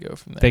 That's where they go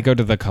from there. They go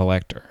to the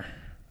Collector.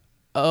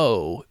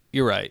 Oh,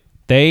 you're right.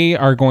 They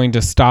are going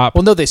to stop.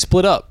 Well, no, they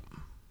split up.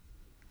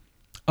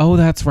 Oh,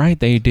 that's right.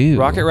 They do.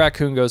 Rocket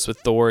Raccoon goes with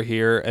Thor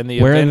here, and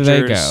the Where Avengers.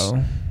 Where do they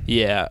go?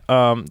 Yeah,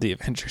 the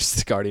Avengers,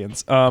 the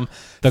Guardians. The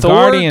Thor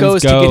Guardians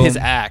goes to get his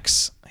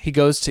axe.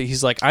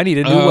 He's like, I need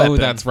a new weapon. Oh,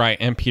 that's right.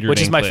 And Peter Which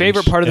Dinklage is my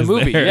favorite part of the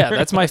movie. There. Yeah,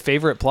 that's my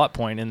favorite plot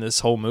point in this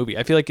whole movie.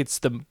 I feel like it's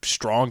the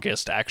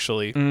strongest,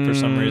 actually, for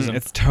some reason.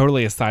 It's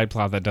totally a side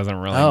plot that doesn't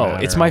really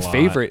matter. It's my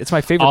favorite. It's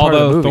my favorite part of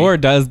the movie. Although Thor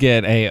does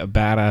get a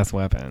badass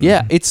weapon.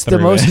 Yeah, it's the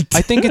most...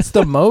 I think it's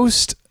the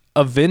most...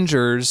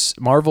 Avengers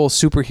Marvel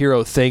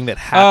superhero thing that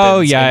happens.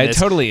 Oh yeah, it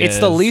totally is. It's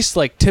the least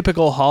like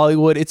typical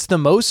Hollywood. It's the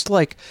most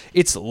like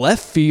it's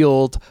left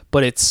field,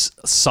 but it's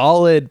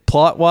solid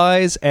plot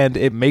wise, and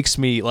it makes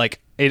me like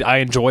it. I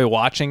enjoy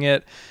watching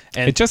it.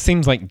 And it just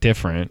seems like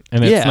different,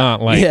 and it's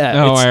not like I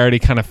already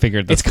kind of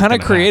figured this. It's kind of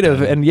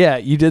creative, and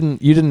you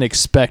didn't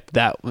expect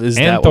that.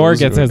 And Thor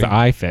gets his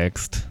eye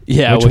fixed,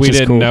 which we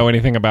didn't know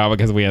anything about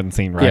because we hadn't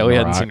seen Ragnarok. Yeah, we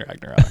hadn't seen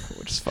Ragnarok,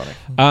 which is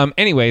funny.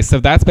 Anyway, so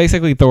that's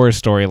basically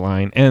Thor's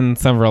storyline, and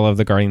several of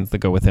the Guardians that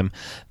go with him.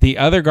 The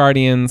other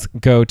Guardians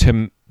go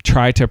to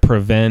try to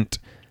prevent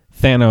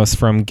Thanos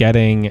from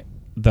getting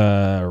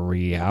the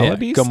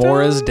reality stone?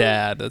 Gamora's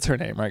dad. That's her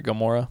name, right?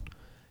 Gamora.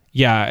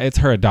 Yeah, it's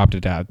her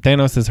adopted dad.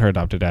 Thanos is her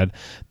adopted dad.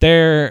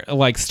 They're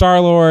like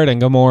Star-Lord and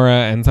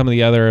Gamora and some of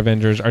the other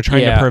Avengers are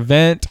trying to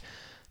prevent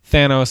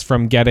Thanos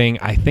from getting,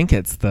 I think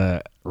it's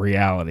the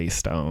reality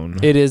stone.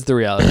 It is the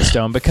reality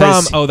stone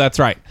because that's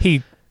right.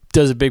 He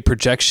does a big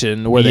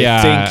projection where they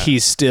think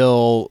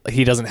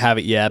he doesn't have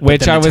it yet.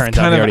 Which I was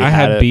I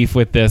had beef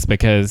with this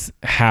because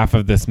half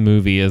of this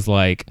movie is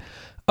like,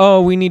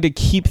 oh, we need to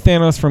keep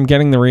Thanos from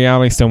getting the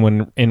reality stone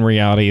when in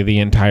reality the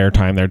entire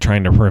time they're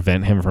trying to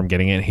prevent him from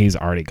getting it. He's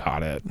already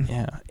got it.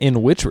 Yeah.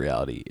 In which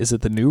reality? Is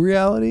it the new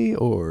reality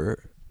or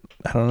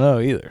I don't know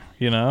either,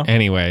 you know?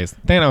 Anyways,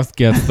 Thanos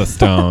gets the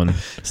stone.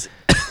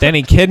 Then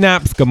he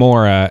kidnaps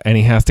Gamora and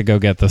he has to go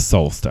get the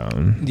Soul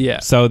Stone. Yeah.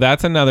 So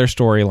that's another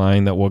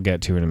storyline that we'll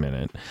get to in a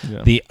minute.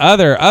 Yeah. The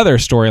other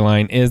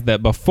storyline is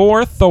that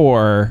before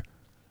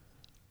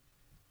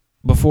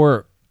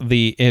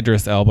the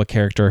Idris Elba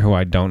character, who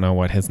I don't know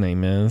what his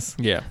name is.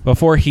 Yeah.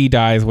 Before he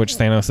dies, which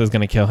Thanos is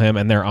going to kill him,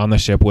 and they're on the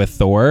ship with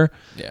Thor.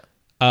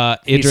 Yeah.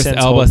 Idris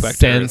Elba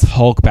sends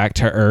Hulk back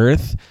to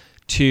Earth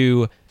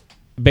to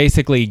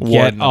basically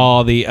get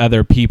all the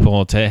other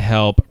people to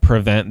help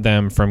prevent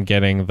them from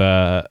getting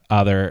to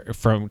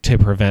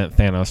prevent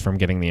Thanos from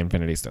getting the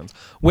Infinity Stones.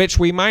 Which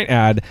we might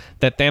add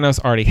that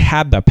Thanos already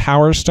had the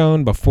Power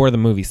Stone before the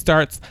movie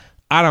starts.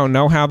 I don't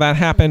know how that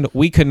happened.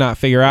 We could not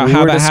figure out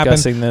how that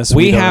happened. This.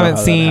 We haven't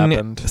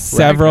seen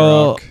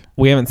several. Ragnarok.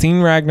 We haven't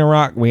seen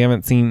Ragnarok. We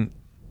haven't seen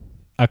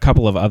a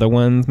couple of other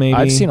ones. Maybe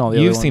I've seen all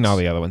the. You've seen all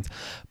the other ones,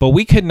 but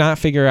we could not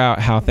figure out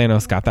how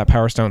Thanos got that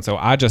Power Stone. So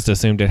I just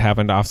assumed it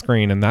happened off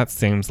screen, and that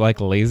seems like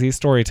lazy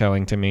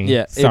storytelling to me.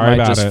 Yeah, sorry it might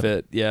about just it.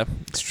 Fit. Yeah,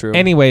 it's true.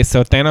 Anyway,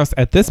 so Thanos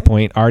at this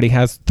point already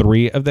has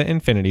 3 of the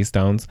Infinity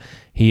Stones.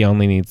 He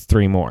only needs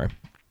 3 more.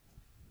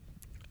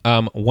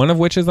 One of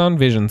which is on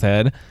Vision's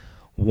head.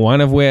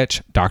 One of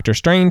which Doctor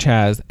Strange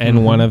has,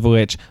 and one of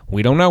which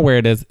we don't know where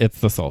it is.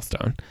 It's the Soul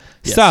Stone.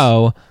 Yes.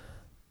 So,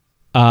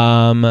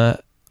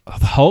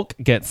 Hulk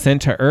gets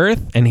sent to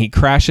Earth, and he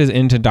crashes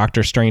into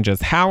Doctor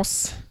Strange's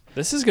house.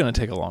 This is going to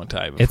take a long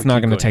time. It's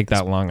not going to take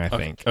that long, I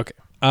think. Okay.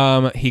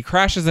 He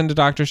crashes into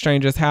Doctor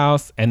Strange's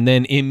house, and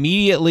then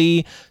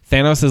immediately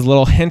Thanos'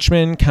 little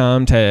henchmen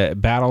come to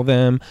battle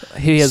them.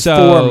 He has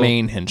 4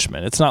 main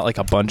henchmen. It's not like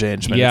a bunch of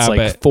henchmen. Yeah, it's like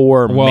but,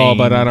 4 main Well,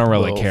 but I don't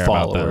really care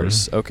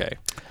followers. about them. Okay.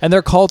 And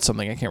they're called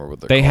something. I can't remember what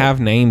they're called. They have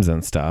names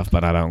and stuff,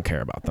 but I don't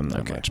care about them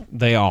that much.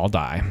 They all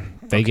die.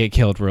 They get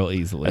killed real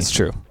easily. That's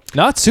true.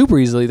 Not super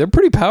easily. They're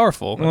pretty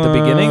powerful. At the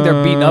beginning,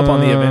 they're beating up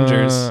on the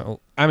Avengers.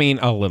 I mean,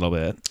 a little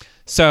bit.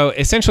 So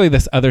essentially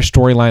this other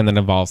storyline that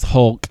involves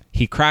Hulk,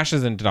 he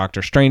crashes into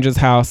Doctor Strange's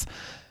house.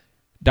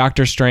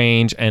 Doctor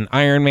Strange and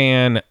Iron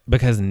Man,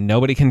 because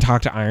nobody can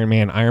talk to Iron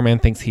Man. Iron Man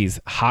thinks he's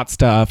hot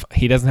stuff.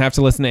 He doesn't have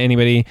to listen to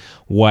anybody,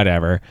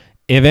 whatever.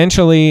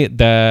 Eventually,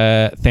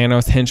 the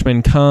Thanos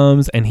henchman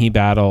comes and he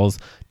battles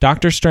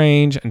Doctor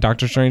Strange and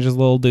Doctor Strange's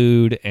little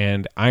dude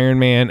and Iron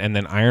Man, and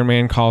then Iron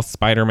Man calls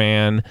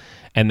Spider-Man,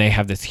 and they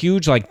have this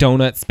huge like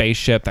donut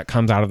spaceship that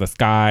comes out of the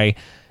sky,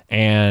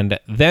 and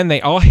then they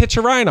all hitch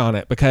a ride on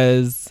it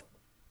because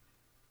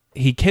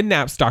he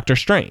kidnaps Doctor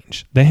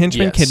Strange. The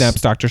henchman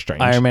kidnaps Doctor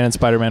Strange. Iron Man and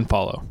Spider-Man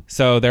follow.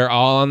 So they're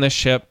all on the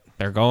ship.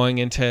 They're going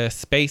into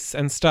space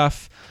and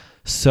stuff.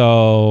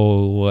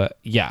 So,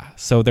 yeah.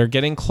 So they're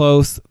getting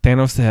close.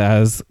 Thanos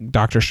has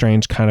Doctor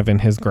Strange kind of in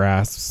his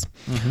grasp.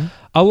 Mm-hmm.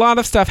 A lot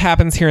of stuff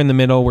happens here in the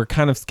middle. We're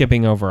kind of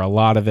skipping over a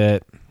lot of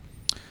it.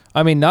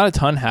 I mean, not a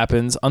ton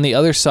happens. On the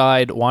other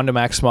side, Wanda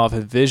Maximoff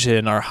and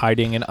Vision are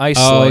hiding in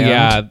Iceland. Oh,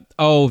 yeah.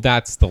 Oh,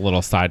 that's the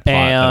little side plot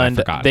and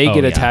that I forgot. They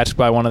get attached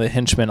by one of the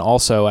henchmen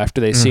also after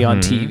they see on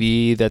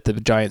TV that the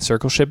giant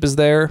circle ship is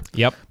there.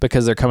 Yep.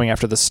 Because they're coming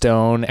after the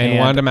stone. And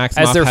Wanda Maximoff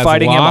as they're has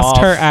fighting lost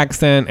him off, her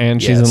accent,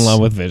 and she's in love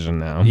with Vision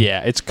now.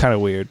 Yeah, it's kind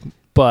of weird.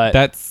 But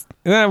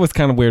that was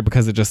kind of weird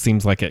because it just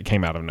seems like it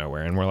came out of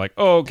nowhere. And we're like,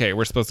 oh, okay,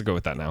 we're supposed to go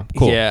with that now.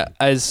 Cool. Yeah,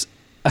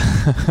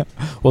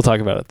 we'll talk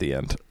about it at the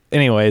end.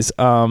 Anyways,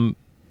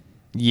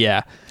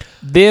 Yeah.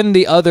 Then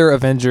the other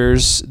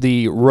Avengers,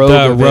 the Rogue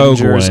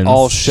Avengers,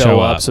 all show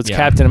up. So it's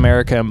Captain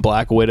America and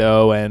Black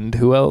Widow, and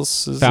who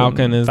else?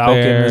 Falcon is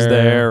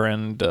there,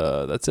 and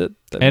that's it.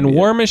 And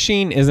War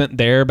Machine isn't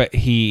there, but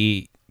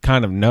he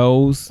kind of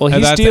knows. Well,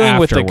 he's dealing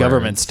with the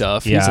government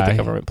stuff. He's at the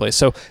government place.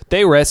 So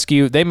they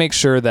make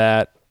sure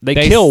that they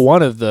kill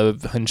one of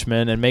the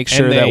henchmen and make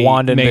sure that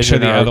Wanda and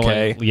Vision are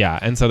okay.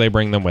 And so they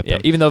bring them with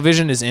them. Even though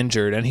Vision is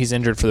injured, and he's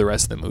injured for the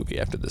rest of the movie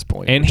after this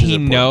point. And he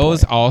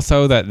knows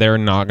also that they're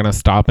not going to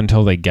stop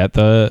until they get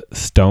the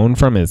stone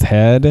from his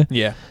head.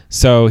 Yeah.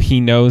 So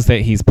he knows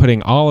that he's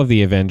putting all of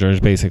the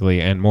Avengers,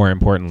 basically, and more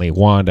importantly,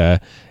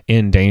 Wanda,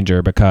 in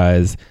danger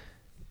because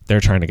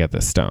they're trying to get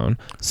this stone.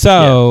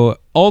 So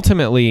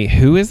ultimately,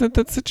 who is it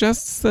that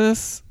suggests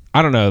this?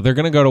 I don't know. They're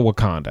going to go to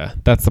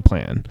Wakanda. That's the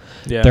plan.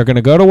 Yeah. They're going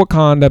to go to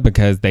Wakanda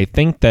because they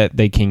think that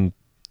they can...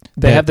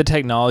 They have the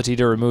technology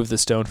to remove the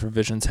stone from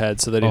Vision's head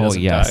so that he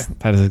doesn't die.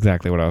 That is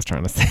exactly what I was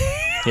trying to say.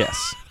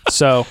 Yes.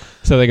 So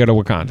they go to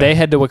Wakanda. They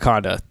head to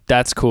Wakanda.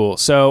 That's cool.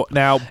 So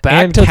now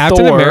back to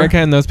Captain Thor. America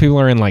and those people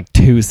are in like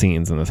 2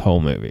 scenes in this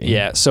whole movie.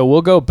 Yeah. So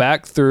we'll go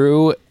back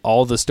through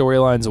all the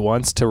storylines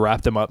once to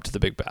wrap them up to the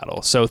big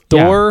battle. So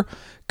Thor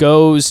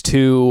goes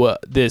to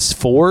this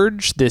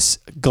forge, this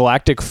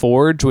galactic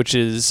forge, which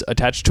is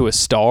attached to a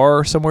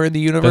star somewhere in the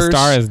universe. The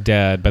star is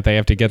dead, but they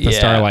have to get the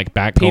star like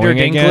back Peter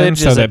going Dinklage again.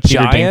 So that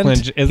Peter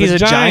Dinklage is he's a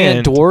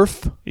giant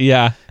dwarf.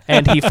 Yeah.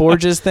 And he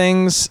forges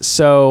things.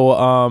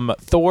 So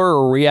Thor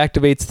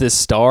reactivates this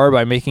star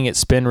by making it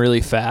spin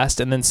really fast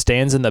and then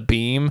stands in the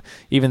beam,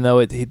 even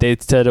though they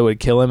said it would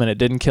kill him and it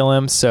didn't kill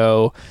him.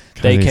 So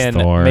they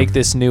can make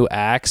this new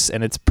axe,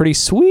 and it's pretty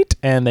sweet,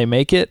 and they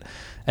make it.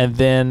 And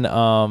then,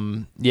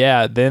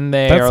 then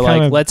they are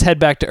like, let's head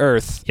back to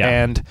Earth. Yeah.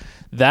 And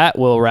that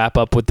will wrap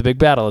up with the big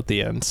battle at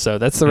the end. So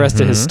that's the rest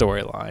of his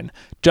storyline.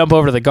 Jump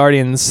over to the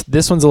Guardians.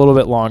 This one's a little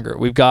bit longer.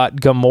 We've got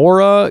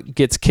Gamora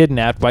gets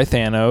kidnapped by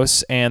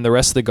Thanos, and the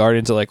rest of the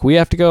Guardians are like, we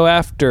have to go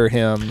after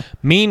him.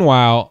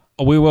 Meanwhile,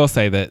 we will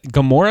say that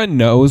Gamora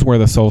knows where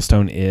the Soul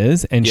Stone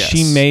is, and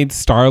she made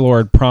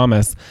Star-Lord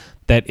promise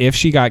that if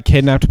she got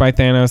kidnapped by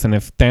Thanos and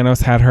if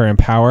Thanos had her in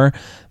power,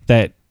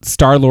 that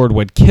Star-Lord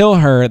would kill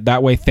her.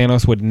 That way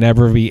Thanos would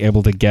never be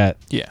able to get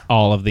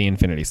all of the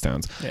Infinity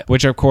Stones. Yeah.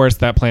 Which, of course,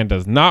 that plan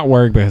does not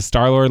work because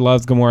Star-Lord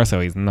loves Gamora,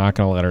 so he's not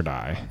going to let her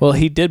die. Well,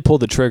 he did pull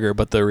the trigger,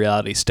 but the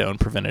Reality Stone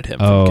prevented him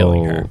from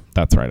killing her.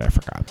 That's right. I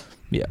forgot.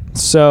 Yeah.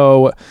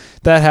 So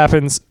that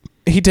happens.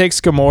 He takes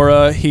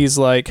Gamora. He's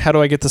like, how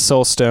do I get the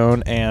Soul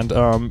Stone?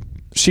 And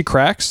she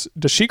cracks.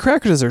 Does she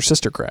crack or does her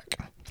sister crack?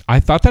 I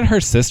thought that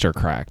her sister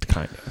cracked,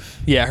 kind of.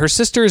 Yeah, her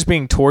sister is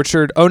being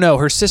tortured. Oh, no,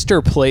 her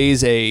sister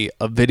plays a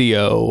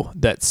video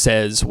that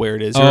says where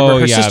it is. Remember,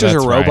 her sister's a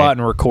robot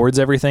and records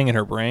everything in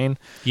her brain.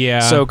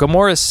 Yeah. So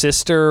Gamora's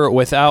sister,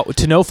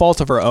 to no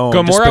fault of her own,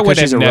 Gamora would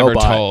have never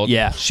robot, told.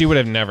 Yeah. She would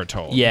have never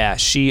told. Yeah,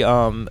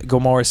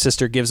 Gamora's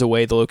sister gives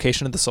away the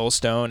location of the Soul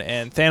Stone,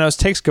 and Thanos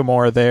takes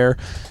Gamora there,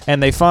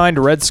 and they find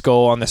Red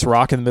Skull on this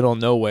rock in the middle of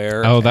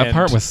nowhere. Oh, that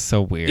part was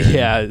so weird.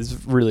 Yeah, it's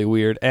really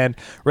weird. And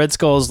Red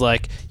Skull's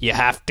like, you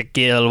have to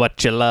kill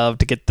what you love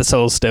to get the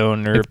Soul Stone,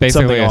 or it's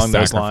basically something along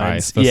those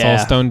lines. The Soul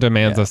Stone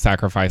demands a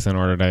sacrifice in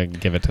order to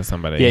give it to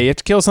somebody. Yeah, you have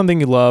to kill something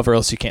you love or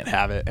else you can't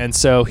have it. And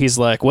so he's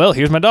like, well,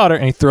 here's my daughter,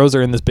 and he throws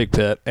her in this big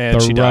pit,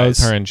 and she dies.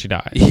 Throws her and she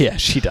dies. Yeah,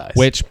 she dies.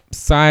 Which,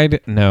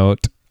 side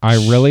note, I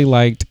really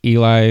liked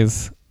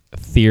Eli's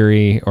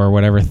theory, or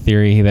whatever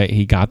theory that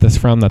he got this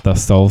from, that the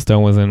Soul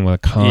Stone was in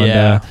Wakanda.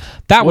 Yeah.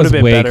 That was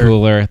way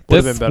cooler.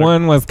 This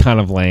one was kind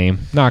of lame,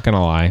 not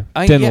gonna lie.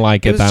 Didn't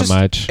like it that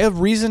much. A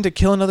reason to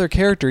kill another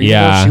character, even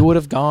though she would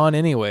have gone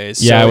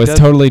anyways. Yeah, so it was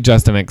totally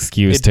just an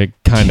excuse to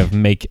kind of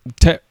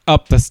to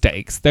up the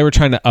stakes. They were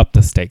trying to up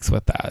the stakes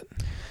with that.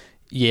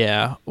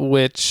 Yeah,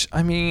 which,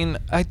 I mean,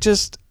 I'll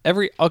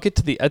get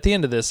to at the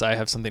end of this, I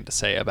have something to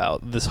say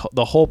about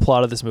the whole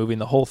plot of this movie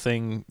and the whole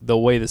thing, the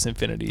way this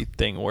Infinity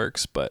thing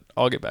works, but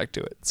I'll get back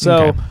to it.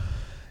 So,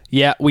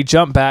 we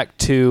jump back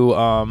to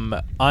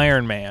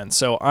Iron Man.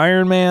 So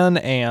Iron Man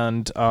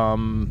and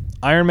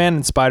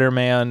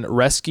Spider-Man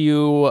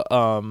rescue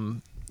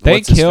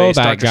They kill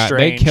that guy.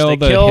 They kill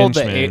the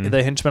henchman.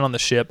 The henchman on the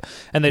ship,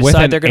 and they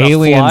decide they're going to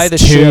fly the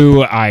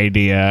ship.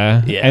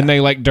 Idea, and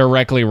they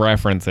directly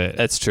reference it.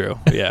 That's true.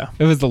 Yeah,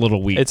 it was a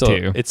little weak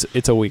too.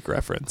 It's a weak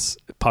reference,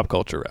 pop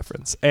culture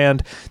reference,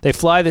 and they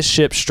fly the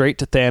ship straight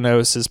to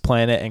Thanos'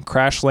 planet and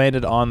crash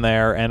landed on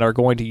there, and are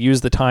going to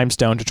use the Time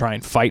Stone to try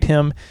and fight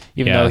him,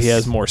 even though he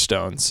has more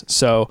stones.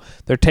 So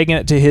they're taking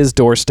it to his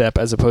doorstep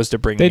as opposed to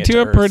bringing it to Earth.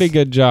 They do a pretty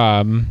good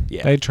job.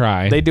 Yeah, they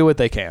try. They do what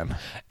they can,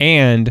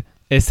 and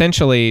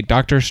essentially,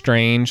 Doctor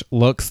Strange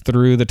looks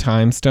through the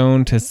Time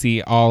Stone to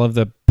see all of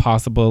the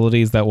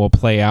possibilities that will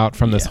play out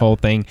from this whole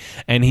thing,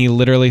 and he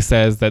literally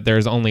says that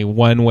there's only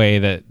one way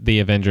that the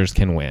Avengers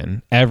can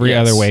win. Every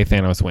other way,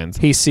 Thanos wins.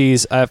 He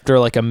sees, after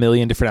a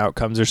million different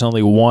outcomes, there's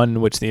only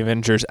one which the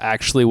Avengers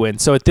actually win.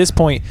 So at this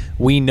point,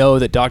 we know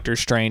that Doctor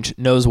Strange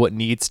knows what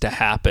needs to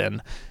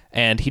happen,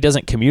 and he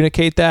doesn't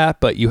communicate that,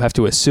 but you have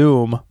to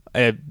assume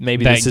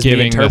maybe this is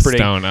me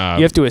interpreting.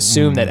 You have to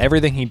assume that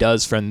everything he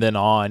does from then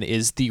on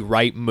is the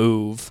right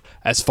move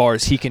as far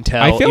as he can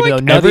tell. I feel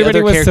like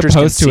everybody was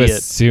supposed to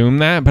assume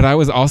that, but I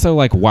was also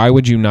like, why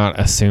would you not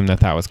assume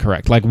that was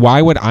correct? Like,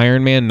 why would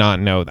Iron Man not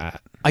know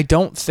that? I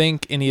don't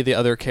think any of the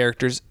other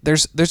characters,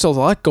 there's a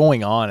lot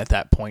going on at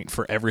that point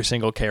for every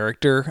single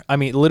character. I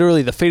mean,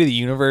 literally the fate of the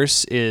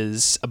universe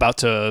is about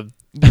to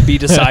be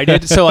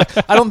decided. So like,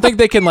 I don't think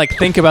they can like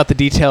think about the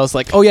details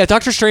like, oh yeah,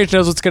 Doctor Strange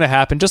knows what's going to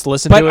happen. Just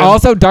listen to him. But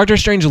also Doctor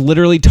Strange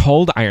literally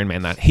told Iron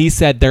Man that. He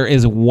said there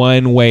is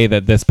one way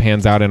that this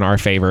pans out in our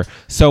favor.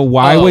 So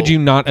why would you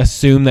not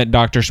assume that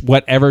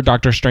whatever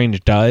Doctor Strange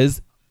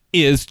does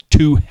is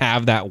to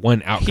have that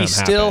one outcome. He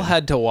still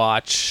had to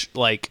watch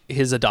like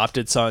his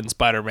adopted son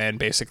Spider-Man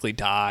basically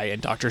die and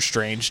Doctor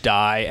Strange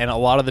die and a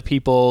lot of the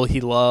people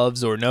he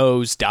loves or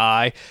knows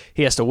die.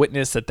 He has to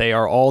witness that they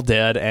are all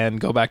dead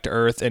and go back to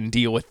Earth and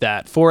deal with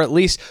that for at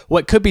least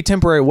what could be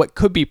temporary, what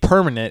could be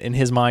permanent in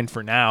his mind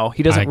for now.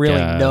 He doesn't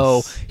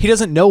know. He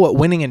doesn't know what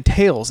winning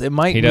entails. It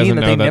might mean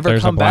that they never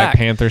come back. Black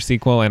Panther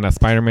sequel and a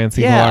Spider-Man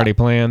sequel already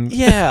planned.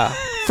 Yeah,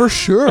 for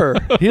sure.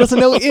 He doesn't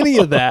know any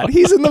of that.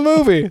 He's in the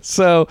movie.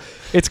 So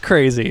it's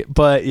crazy.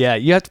 But yeah,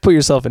 you have to put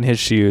yourself in his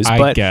shoes.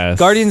 I guess.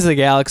 Guardians of the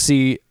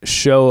Galaxy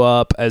show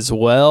up as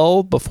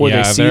well before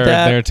they see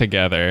that. They're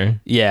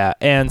together. Yeah.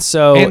 And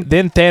so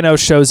then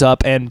Thanos shows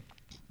up and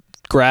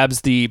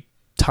grabs the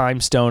time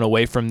stone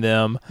away from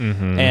them.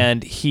 Mm-hmm.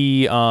 And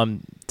he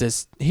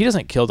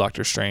doesn't kill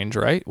Doctor Strange,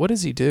 right? What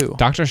does he do?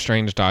 Doctor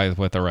Strange dies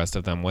with the rest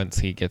of them once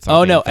he gets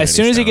as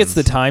soon as he gets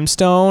the time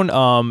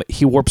stone,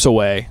 he warps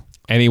away.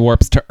 And he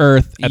warps to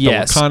Earth at the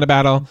Wakanda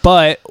battle.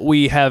 But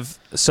we have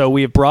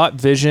brought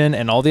Vision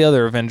and all the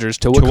other Avengers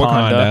to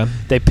Wakanda.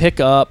 They pick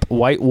up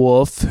White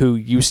Wolf, who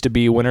used to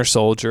be Winter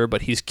Soldier,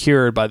 but he's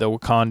cured by the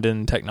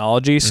Wakandan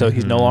technology, so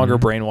he's no longer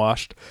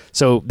brainwashed.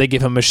 So they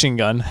give him a machine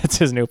gun. That's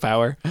his new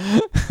power. He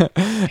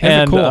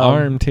has a cool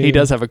arm, too. He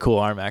does have a cool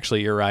arm,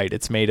 actually. You're right.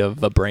 It's made of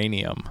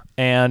vibranium.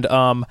 And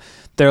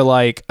they're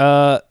like,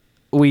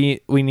 we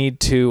need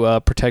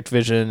to protect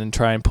Vision and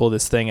try and pull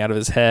this thing out of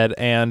his head.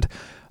 And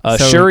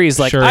Shuri's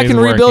like, I can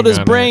rebuild his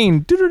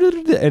brain.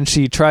 And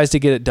she tries to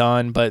get it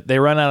done, but they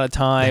run out of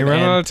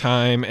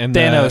time. And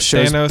Thanos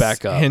shows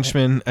back up.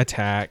 Henchmen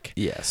attack.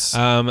 Yes.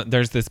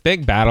 There's this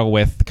big battle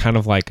with kind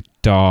of like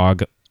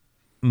dog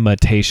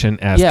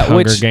mutation-esque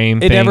Hunger Game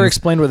things. It never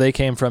explained where they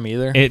came from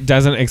either. It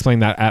doesn't explain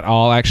that at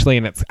all, actually,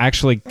 and it's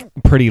actually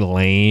pretty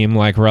lame,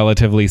 like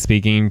relatively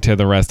speaking, to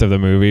the rest of the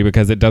movie,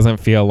 because it doesn't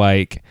feel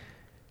like...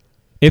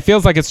 It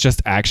feels like it's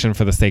just action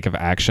for the sake of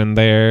action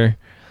there.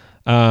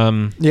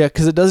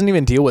 Because it doesn't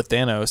even deal with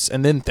Thanos,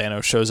 and then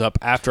Thanos shows up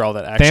after all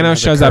that action.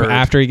 Thanos shows up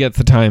after he gets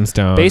the time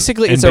stone.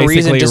 Basically, it's a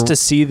reason just to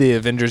see the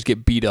Avengers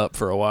get beat up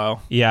for a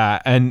while.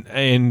 Yeah,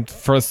 and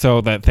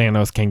so that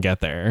Thanos can get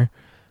there,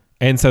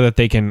 and so that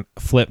they can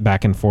flip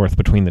back and forth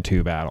between the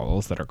two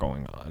battles that are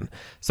going on.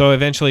 So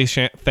eventually,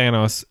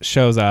 Thanos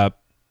shows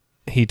up.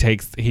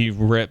 He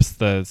rips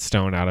the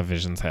stone out of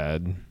Vision's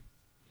head.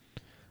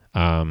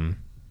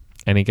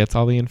 And he gets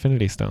all the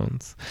Infinity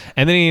Stones.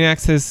 And then he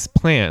enacts his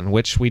plan,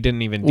 which we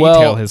didn't even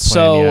detail his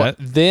plan yet.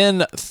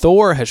 Then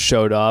Thor has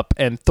showed up,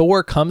 and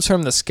Thor comes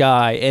from the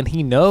sky, and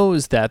he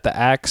knows that the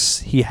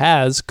axe he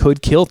has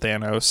could kill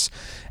Thanos.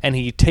 And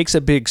he takes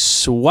a big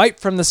swipe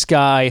from the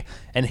sky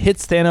and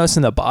hits Thanos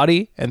in the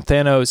body. And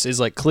Thanos is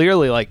like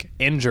clearly like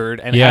injured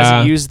and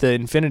hasn't used the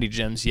Infinity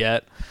Gems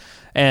yet.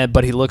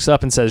 But he looks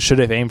up and says, should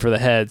have aimed for the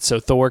head. So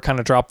Thor kind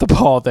of dropped the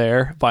ball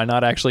there by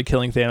not actually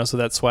killing Thanos with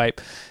that swipe.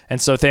 And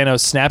so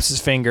Thanos snaps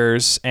his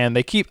fingers, and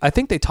I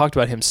think they talked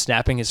about him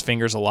snapping his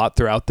fingers a lot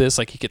throughout this.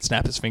 Like he could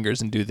snap his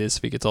fingers and do this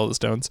if he gets all the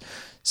stones.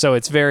 So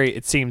it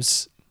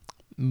seems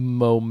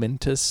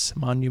monumental.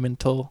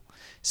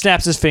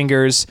 Snaps his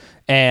fingers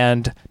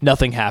and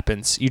nothing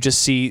happens. You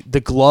just see the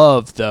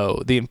glove,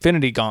 though, the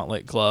Infinity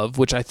Gauntlet glove,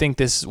 which I think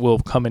this will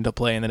come into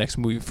play in the next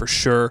movie for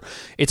sure.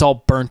 It's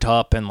all burnt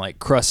up and like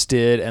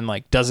crusted and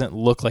like doesn't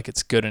look like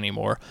it's good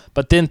anymore.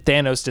 But then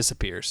Thanos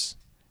disappears.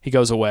 He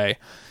goes away.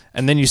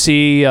 And then you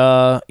see,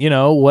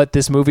 what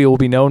this movie will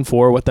be known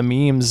for, what the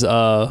memes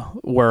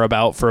were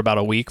about for about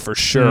a week for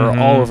sure,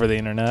 all over the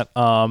internet.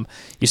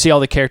 You see all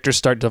the characters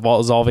start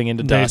dissolving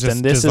into dust,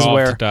 and this is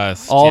where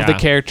all of the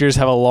characters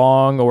have a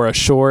long or a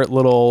short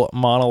little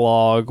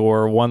monologue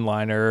or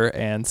one-liner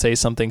and say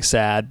something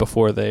sad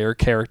before their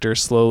character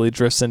slowly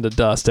drifts into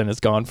dust and is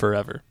gone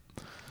forever.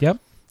 Yep.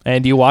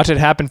 And you watch it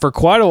happen for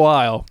quite a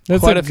while.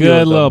 That's quite a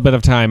good little bit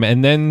of time.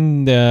 And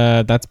then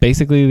that's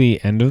basically the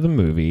end of the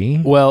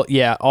movie. Well,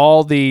 yeah,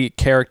 all the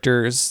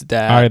characters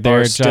that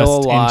are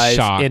still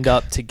alive end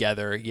up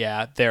together.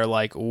 Yeah, they're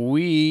like,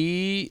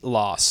 we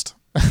lost.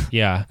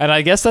 Yeah. And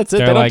I guess that's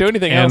it. They don't do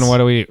anything else.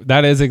 And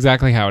that is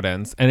exactly how it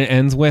ends. And it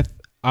ends with,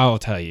 I'll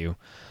tell you,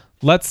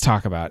 let's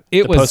talk about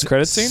it. It was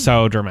post-credit scene?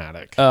 So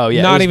dramatic. Oh,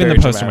 yeah. Not even the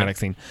post-dramatic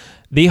scene.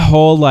 The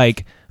whole,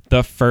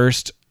 the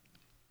first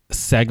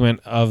segment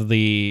of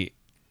the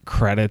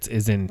credits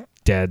is in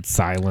dead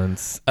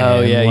silence.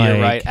 Oh yeah, like,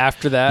 you're right.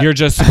 After that, you're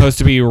just supposed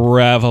to be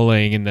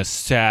reveling in the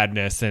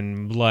sadness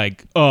and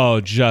like,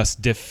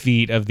 just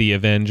defeat of the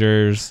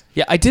Avengers.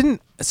 Yeah, I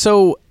didn't.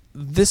 So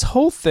this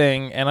whole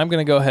thing, and I'm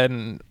going to go ahead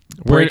and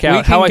break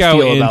out how I feel about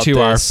this. We can go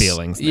into our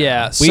feelings now.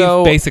 Yeah,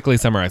 we've basically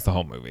summarized the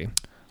whole movie.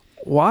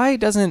 Why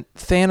doesn't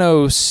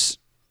Thanos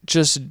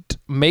just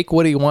make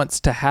what he wants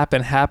to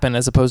happen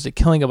as opposed to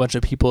killing a bunch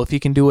of people if he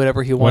can do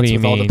whatever he wants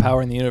with all the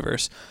power in the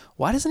universe?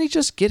 Why doesn't he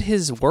just get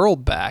his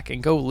world back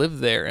and go live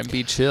there and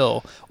be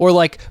chill? Or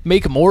like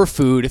make more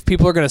food if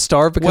people are going to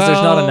starve because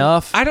there's not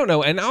enough? I don't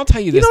know. And I'll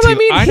tell you this too. You know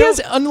what I mean? He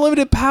has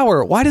unlimited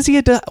power. Why does he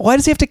have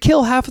to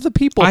kill half of the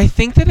people? I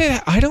think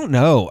that I don't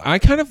know. I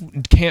kind of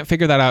can't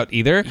figure that out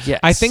either. Yes.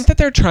 I think that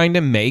they're trying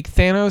to make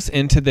Thanos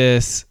into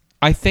this.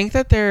 I think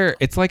that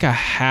it's like a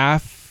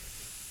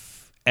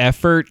half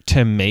effort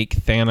to make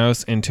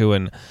Thanos into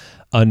an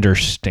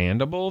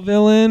understandable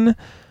villain.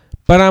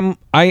 But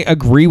I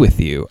agree with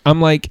you.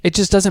 I'm like, it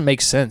just doesn't make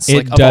sense.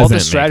 Like, of all the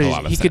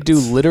strategies, he could do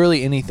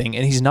literally anything,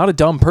 and he's not a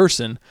dumb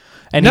person.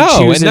 And he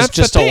chooses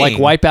just to like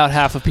wipe out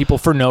half of people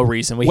for no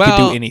reason. He could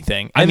do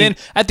anything. And then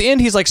at the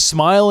end, he's like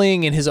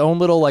smiling in his own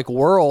little like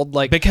world,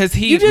 like because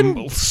he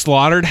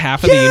slaughtered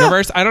half of the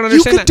universe. I don't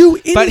understand that. Do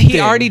anything. But he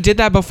already did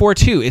that before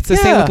too. It's the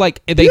same with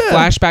like they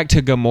flash back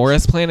to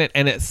Gamora's planet,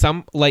 and it's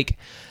some like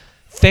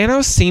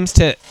Thanos seems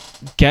to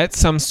get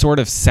some sort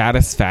of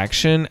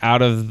satisfaction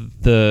out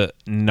of the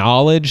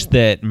knowledge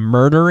that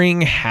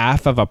murdering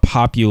half of a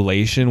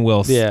population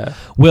will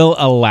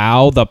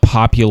allow the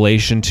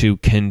population to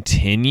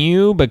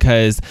continue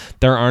because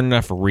there aren't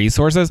enough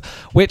resources.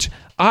 Which,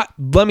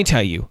 let me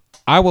tell you,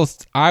 I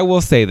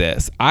will say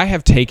this. I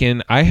have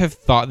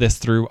thought this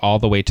through all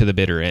the way to the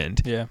bitter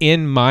end. Yeah.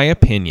 In my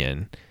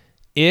opinion,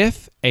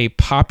 if a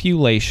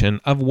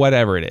population of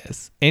whatever it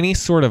is, any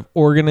sort of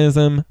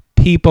organism,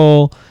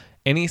 people,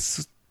 any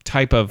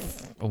type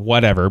of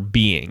whatever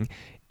being,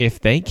 if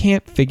they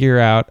can't figure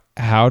out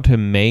how to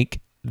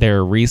make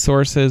their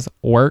resources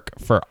work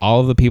for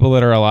all of the people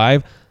that are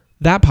alive,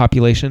 that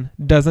population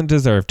doesn't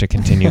deserve to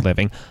continue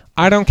living.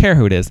 I don't care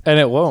who it is. And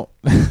it won't.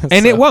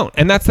 It won't.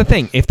 And that's the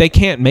thing. If they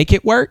can't make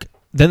it work,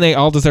 then they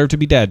all deserve to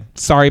be dead.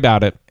 Sorry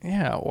about it.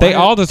 Yeah. They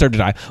all deserve to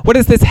die. What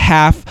is this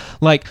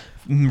half, like,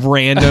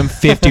 random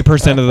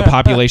 50% of the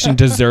population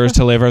deserves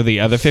to live or the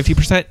other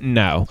 50%?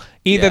 No.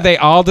 Either they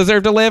all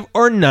deserve to live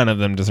or none of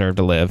them deserve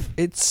to live.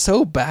 It's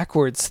so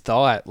backwards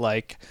thought.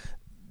 Like,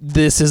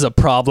 this is a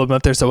problem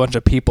that there's a bunch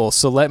of people,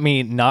 so let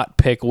me not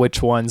pick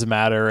which ones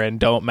matter and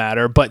don't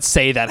matter, but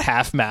say that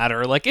half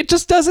matter. Like, it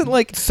just doesn't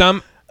like...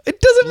 It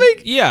doesn't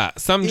make... Yeah,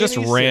 some just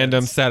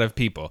random set of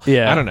people.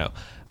 Yeah. I don't know.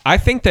 I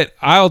think that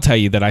I'll tell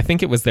you that I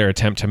think it was their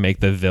attempt to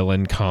make the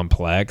villain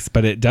complex,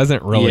 but it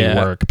doesn't really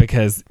work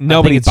because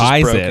nobody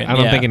buys it. I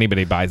don't think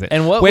anybody buys it.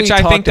 And which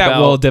I think that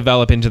will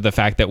develop into the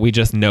fact that we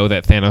just know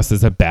that Thanos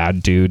is a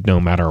bad dude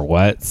no matter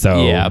what.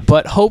 So yeah,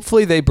 but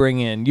hopefully they bring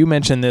in. You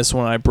mentioned this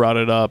when I brought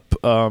it up.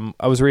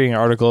 I was reading an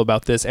article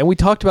about this, and we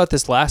talked about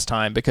this last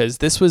time because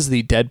this was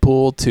the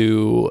Deadpool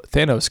to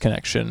Thanos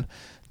connection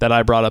that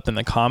I brought up in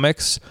the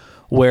comics,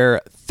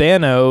 where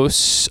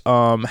Thanos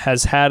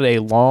has had a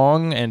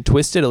long and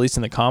twisted, at least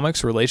in the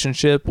comics,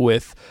 relationship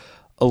with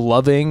a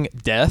loving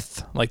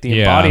death, like the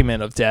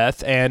embodiment of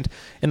death. And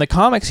in the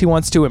comics, he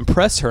wants to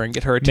impress her and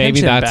get her attention.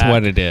 Maybe that's back.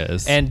 What it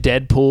is. And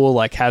Deadpool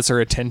like has her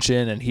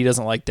attention, and he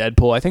doesn't like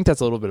Deadpool. I think that's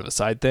a little bit of a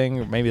side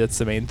thing. Maybe that's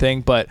the main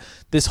thing. But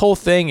this whole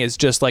thing is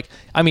just like,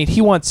 I mean,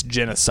 he wants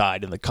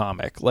genocide in the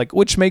comic, like,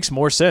 which makes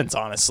more sense,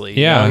 honestly.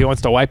 Yeah, you know, he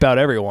wants to wipe out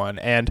everyone,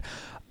 and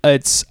I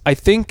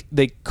think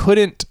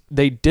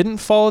they didn't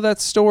follow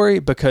that story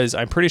because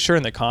I'm pretty sure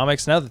in the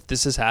comics, now that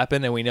this has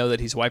happened and we know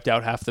that he's wiped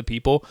out half the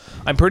people,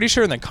 I'm pretty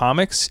sure in the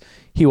comics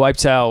he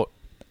wipes out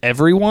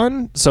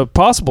everyone. So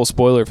possible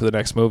spoiler for the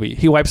next movie.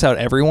 He wipes out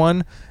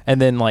everyone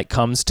and then like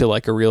comes to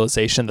like a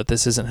realization that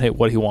this isn't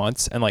what he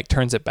wants and like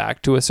turns it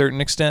back to a certain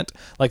extent.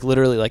 Like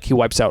literally like he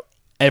wipes out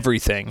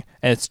everything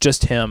and it's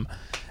just him.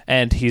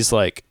 And he's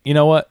like, you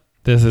know what?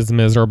 This is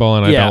miserable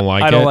and I don't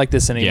like it. I don't like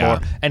this anymore.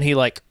 Yeah. And he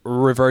like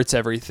reverts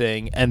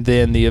everything, and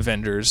then the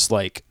Avengers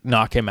like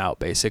knock him out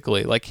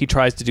basically. Like he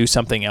tries to do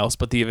something else,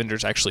 but the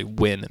Avengers actually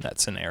win in that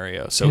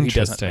scenario. So he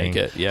doesn't make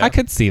it. Yeah. I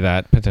could see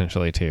that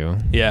potentially too.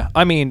 Yeah.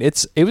 I mean,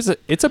 it's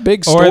a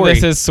big story. Or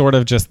this is sort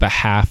of just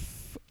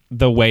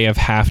the way of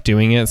half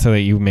doing it so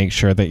that you make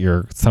sure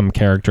that some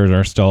characters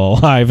are still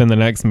alive in the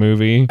next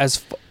movie.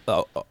 As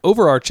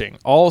overarching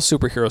all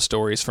superhero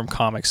stories from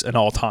comics in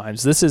all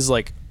times, this is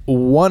like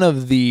one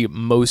of the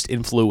most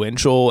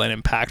influential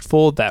and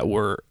impactful that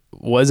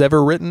was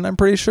ever written, I'm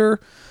pretty sure.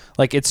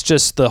 Like, it's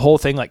just the whole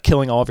thing, like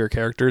killing all of your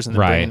characters and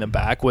then bringing them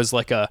back was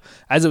like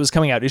as it was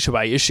coming out issue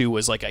by issue,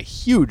 was like a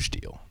huge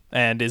deal.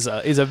 And is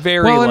a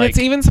very and it's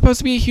even supposed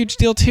to be a huge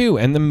deal too,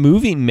 and the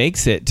movie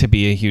makes it to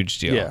be a huge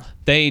deal. Yeah.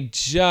 They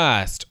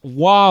just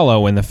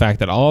wallow in the fact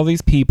that all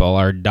these people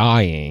are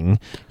dying.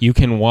 You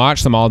can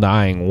watch them all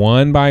dying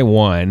one by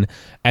one.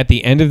 At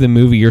the end of the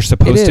movie, you're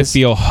supposed to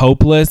feel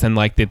hopeless and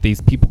like that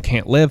these people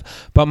can't live.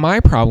 But my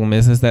problem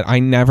is that I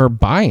never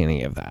buy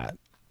any of that.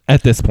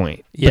 at this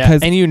point. Yeah,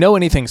 because, and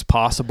anything's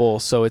possible,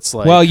 so it's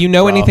like, well,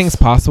 anything's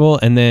possible,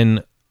 and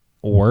then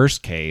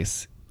worst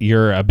case,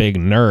 you're a big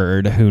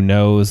nerd who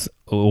knows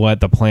what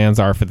the plans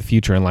are for the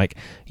future, and like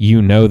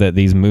that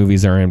these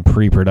movies are in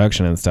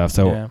pre-production and stuff,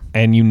 so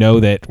and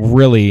that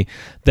really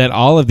that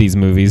all of these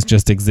movies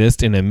just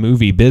exist in a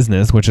movie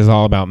business, which is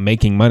all about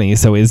making money.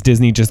 So is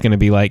Disney just going to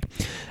be like,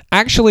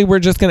 actually, we're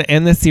just going to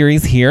end the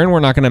series here and we're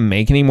not going to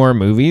make any more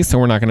movies, so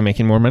we're not going to make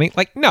any more money?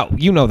 Like, no,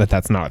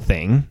 that's not a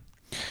thing.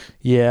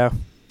 Yeah.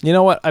 You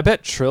know what? I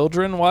bet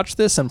children watch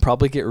this and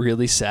probably get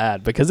really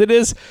sad because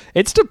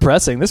it's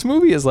depressing. This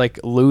movie is like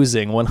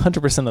losing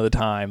 100% of the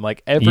time.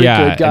 Like every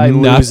good guy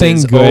loses.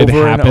 Nothing good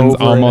happens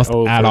almost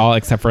at all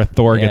except for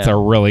Thor gets a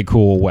really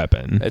cool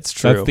weapon. It's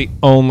true. That's the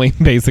only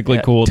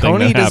basically cool thing that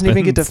happens. Tony doesn't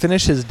even get to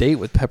finish his date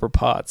with Pepper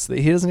Potts.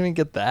 He doesn't even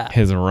get that.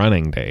 His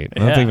running date.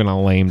 That's even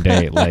a lame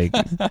date. Like...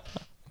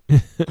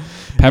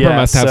 Pepper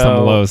must have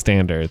some low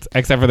standards,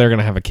 except for they're going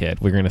to have a kid.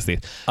 We're going to see.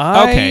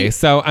 Okay,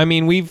 so I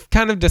mean, we've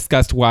kind of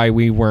discussed why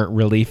we weren't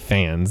really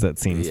fans, it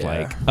seems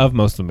like, of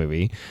most of the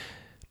movie.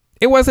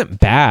 It wasn't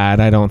bad,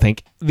 I don't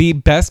think. The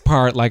best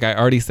part, like I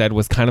already said,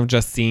 was kind of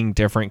just seeing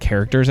different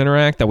characters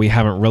interact that we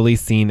haven't really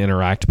seen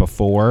interact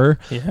before.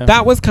 Yeah.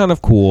 That was kind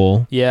of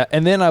cool. Yeah,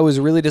 and then I was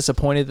really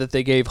disappointed that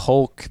they gave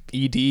Hulk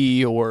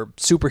ED or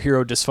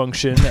superhero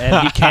dysfunction,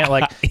 and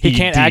he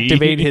can't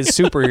activate his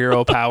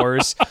superhero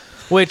powers.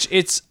 Which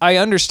I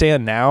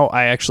understand now.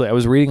 I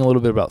was reading a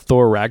little bit about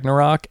Thor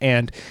Ragnarok,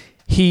 and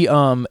he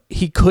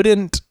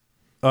couldn't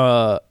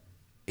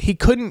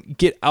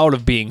get out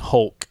of being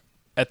Hulk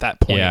at that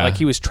point. Yeah. Like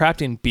he was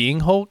trapped in being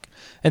Hulk,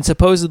 and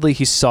supposedly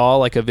he saw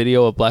like a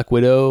video of Black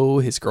Widow,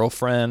 his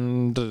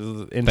girlfriend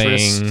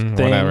interest thing,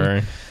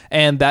 whatever,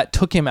 and that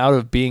took him out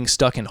of being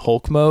stuck in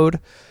Hulk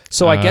mode.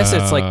 So I guess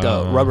it's like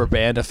the rubber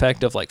band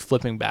effect of like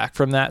flipping back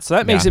from that. So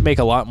that makes it make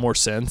a lot more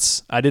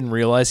sense. I didn't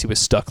realize he was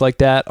stuck like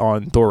that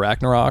on Thor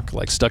Ragnarok,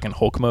 like stuck in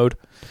Hulk mode.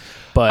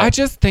 But I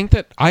just think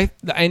that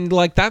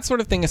that sort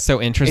of thing is so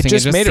interesting. It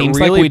just made seems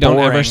it really like we don't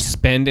boring. ever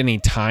spend any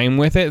time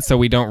with it, so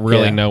we don't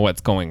really know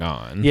what's going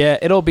on. Yeah,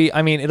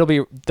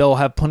 they'll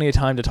have plenty of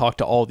time to talk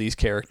to all these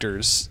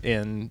characters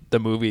in the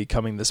movie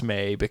coming this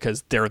May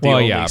because they're the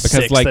only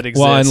six that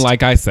exist. Well, and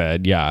like I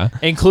said,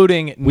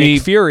 including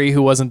Nick Fury,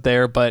 who wasn't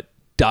there, but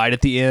died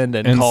at the end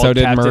and called so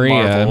did Captain Maria.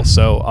 Marvel.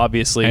 So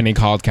obviously, and he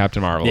called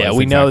Captain Marvel. Yeah,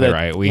 we know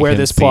that where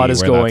this plot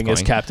is going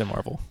is Captain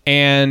Marvel.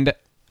 And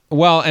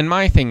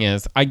my thing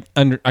is, I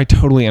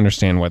totally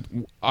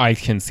understand I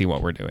can see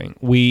what we're doing.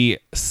 We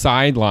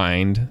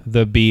sidelined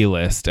the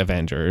B-list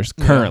Avengers,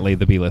 currently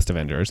the B-list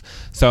Avengers.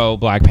 So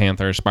Black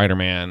Panther,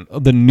 Spider-Man,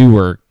 the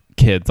newer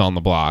kids on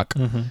the block,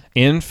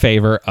 in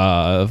favor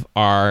of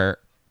the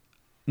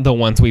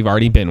ones we've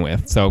already been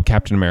with. So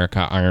Captain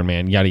America, Iron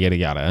Man, yada yada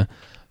yada.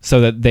 So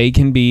that they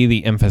can be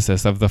the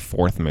emphasis of the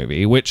fourth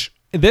movie, which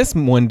this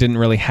one didn't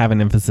really have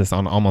an emphasis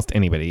on almost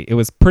anybody. It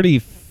was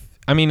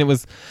it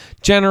was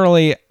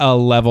generally a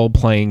level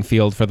playing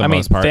field for the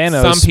most part.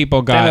 Some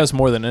people got Thanos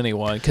more than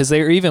anyone because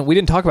we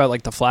didn't talk about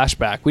like the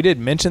flashback. We did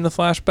mention the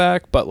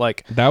flashback, but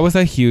like that was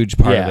a huge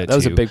part of it. That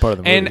was a big part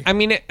of the movie.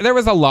 And there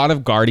was a lot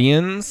of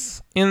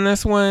Guardians in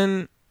this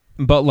one.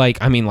 But like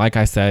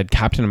I said,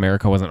 Captain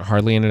America wasn't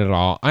hardly in it at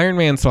all. Iron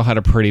Man still had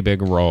a pretty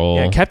big role.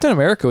 Yeah, Captain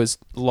America was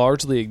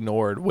largely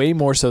ignored, way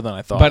more so than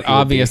I thought. But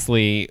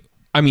obviously,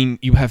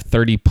 you have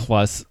 30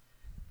 plus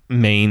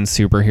main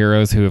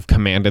superheroes who have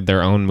commanded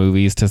their own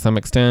movies to some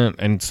extent,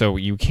 and so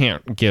you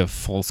can't give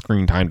full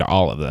screen time to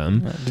all of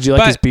them. Did you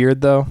like his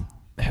beard though?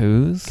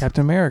 Whose?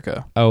 Captain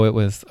America. Oh, it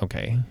was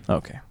okay.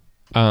 Okay.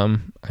 I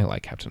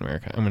like Captain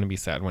America. I'm going to be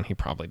sad when he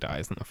probably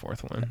dies in the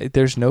fourth one.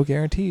 There's no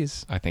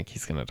guarantees. I think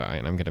he's going to die,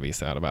 and I'm going to be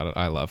sad about it.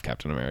 I love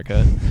Captain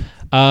America.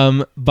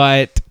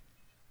 But,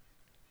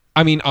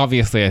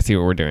 obviously I see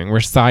what we're doing. We're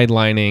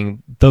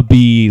sidelining the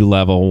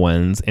B-level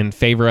ones in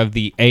favor of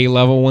the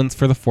A-level ones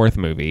for the fourth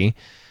movie.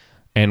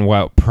 And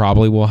what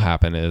probably will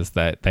happen is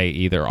that they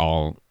either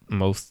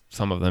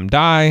some of them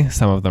die,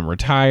 some of them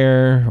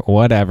retire,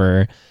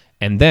 whatever.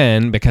 And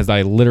then, because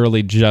I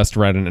literally just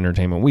read an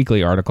Entertainment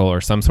Weekly article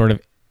or some sort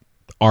of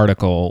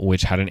article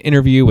which had an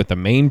interview with the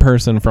main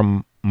person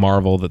from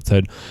Marvel that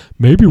said,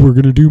 maybe we're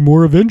going to do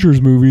more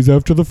Avengers movies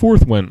after the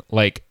fourth one.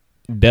 Like,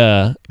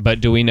 duh.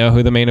 But do we know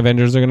who the main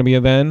Avengers are going to be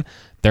then?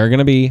 They're going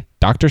to be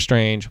Doctor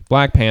Strange,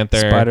 Black Panther,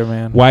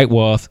 Spider-Man, White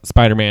Wolf,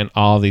 Spider-Man,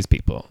 all of these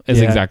people. Is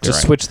exactly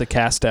just right. switch the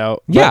cast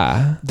out.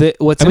 Yeah.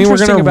 We're going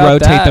to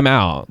rotate them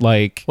out.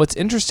 Like, what's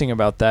interesting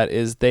about that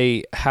is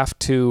they have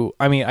to,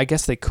 I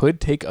guess they could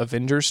take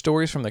Avengers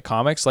stories from the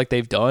comics like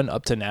they've done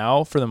up to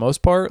now for the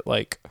most part,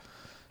 like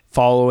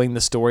following the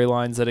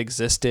storylines that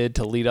existed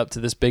to lead up to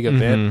this big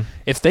event.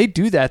 If they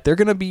do that, they're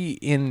going to be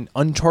in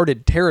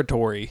uncharted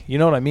territory. You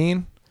know what I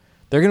mean?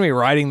 They're going to be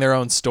writing their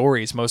own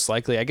stories, most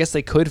likely. I guess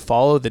they could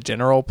follow the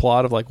general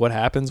plot of like what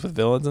happens with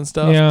villains and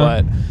stuff,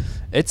 but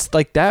it's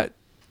like that,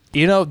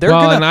 they're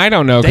and I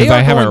don't know because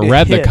I haven't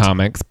read the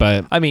comics,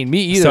 but me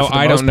either. So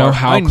I don't know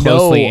how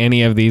closely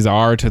any of these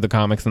are to the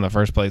comics in the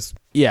first place.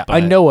 Yeah,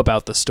 I know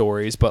about the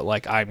stories, but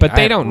like but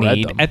they don't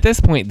need at this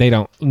point. They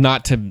don't.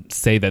 Not to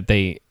say that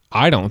they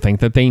I don't think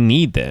that they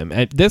need them.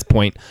 At this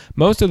point,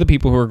 most of the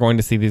people who are going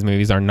to see these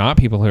movies are not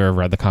people who have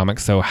read the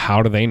comics, so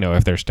how do they know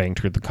if they're staying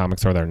true to the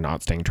comics or they're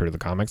not staying true to the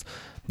comics?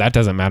 That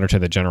doesn't matter to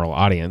the general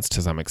audience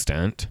to some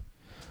extent.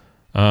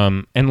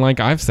 And like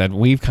I've said,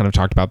 we've kind of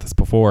talked about this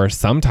before.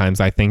 Sometimes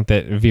I think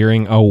that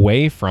veering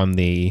away from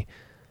the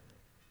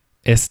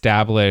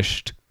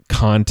established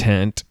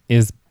content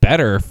is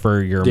better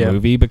for your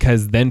movie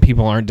because then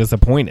people aren't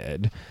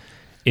disappointed.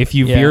 If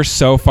you veer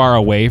so far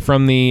away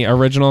from the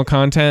original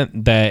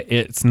content that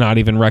it's not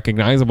even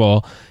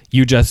recognizable,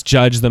 you just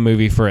judge the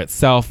movie for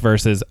itself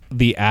versus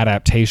the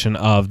adaptation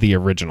of the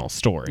original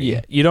story.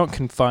 Yeah, you don't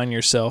confine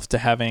yourself to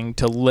having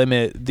to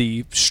limit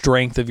the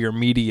strength of your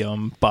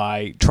medium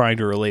by trying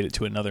to relate it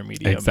to another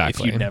medium.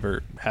 Exactly. If you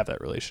never have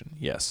that relation.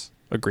 Yes.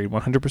 Agreed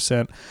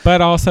 100%.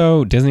 But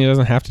also, Disney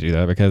doesn't have to do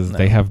that because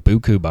they have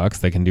buku bucks.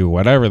 They can do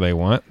whatever they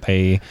want.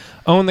 They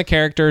own the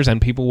characters, and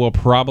people will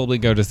probably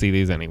go to see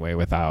these anyway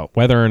without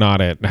whether or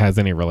not it has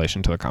any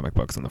relation to the comic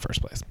books in the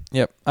first place.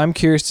 Yep. I'm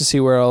curious to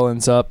see where it all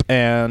ends up,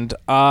 and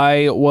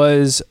I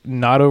was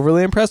not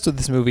overly impressed with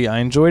this movie. I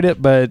enjoyed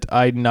it, but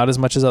not as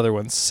much as other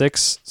ones.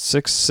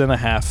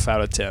 6.5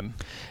 out of 10.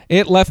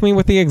 It left me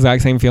with the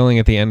exact same feeling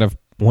at the end of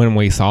when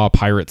we saw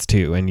Pirates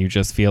 2, and you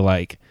just feel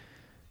like,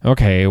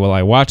 okay, well,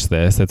 I watched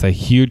this. It's a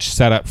huge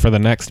setup for the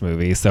next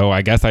movie, so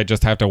I guess I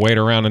just have to wait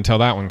around until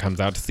that one comes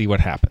out to see what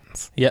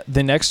happens. Yeah,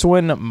 the next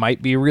one might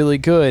be really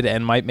good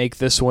and might make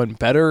this one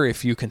better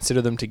if you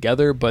consider them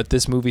together, but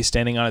this movie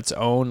standing on its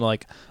own,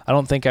 like, I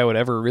don't think I would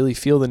ever really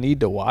feel the need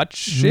to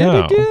watch it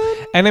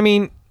again. And I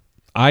mean,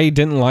 I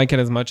didn't like it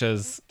as much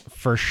as,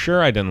 for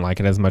sure I didn't like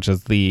it as much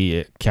as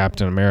the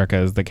Captain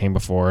Americas that came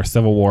before,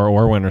 Civil War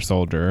or Winter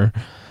Soldier.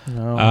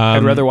 No,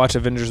 I'd rather watch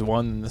Avengers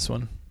 1 than this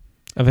one.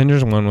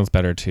 Avengers 1 was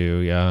better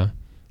too, yeah.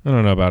 I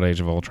don't know about Age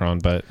of Ultron,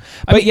 but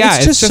yeah,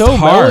 it's just so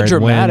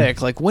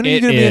melodramatic. Like, when are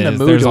you going to be in the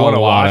mood to want to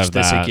watch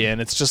this again?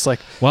 It's just like...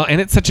 Well, and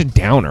it's such a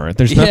downer.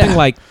 There's nothing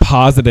like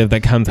positive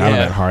that comes out of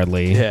it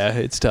hardly. Yeah,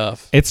 it's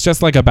tough. It's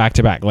just like a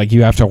back-to-back. Like,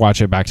 you have to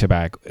watch it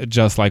back-to-back,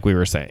 just like we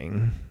were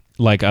saying.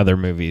 Like other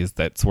movies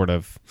that sort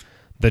of...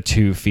 the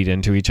two feed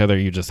into each other.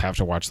 You just have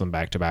to watch them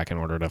back-to-back in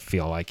order to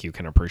feel like you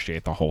can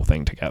appreciate the whole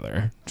thing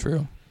together.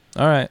 True.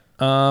 All right.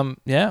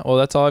 Yeah, well,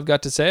 that's all I've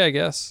got to say, I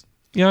guess.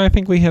 Yeah, I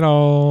think we hit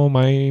all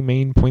my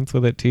main points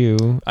with it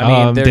too.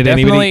 I mean,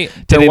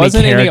 there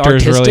wasn't any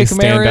artistic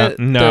merit.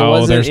 No, there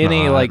wasn't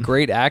any like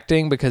great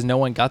acting because no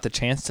one got the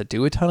chance to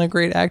do a ton of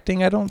great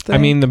acting. I don't think. I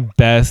mean, the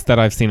best that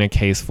I've seen a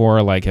case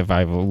for, like if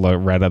I've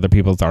read other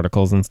people's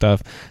articles and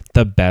stuff,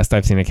 the best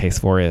I've seen a case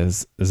for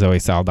is Zoe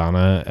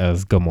Saldana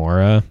as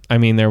Gamora. I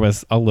mean, there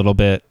was a little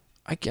bit.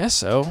 I guess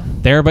so.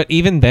 There, but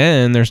even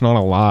then, there's not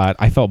a lot.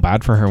 I felt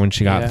bad for her when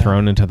she got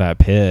thrown into that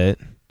pit.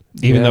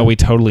 Even though we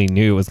totally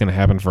knew it was going to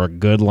happen for a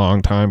good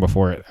long time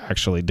before it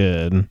actually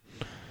did.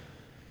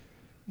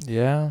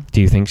 Yeah. Do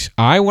you think...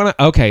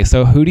 Okay,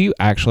 so who do you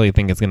actually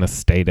think is going to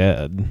stay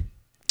dead?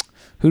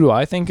 Who do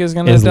I think is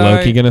going to die? Is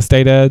Loki going to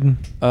stay dead?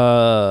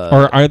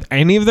 Or are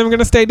any of them going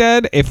to stay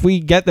dead? If we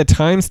get the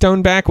time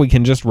stone back, we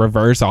can just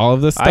reverse all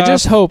of this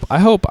stuff. I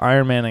hope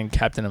Iron Man and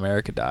Captain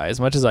America die. As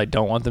much as I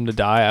don't want them to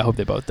die, I hope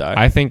they both die.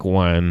 I think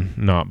one,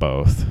 not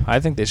both. I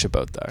think they should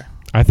both die.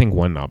 I think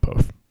one, not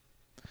both.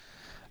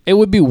 It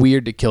would be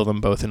weird to kill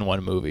them both in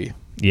one movie.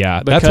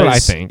 Yeah, that's what I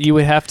think. You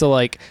would have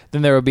to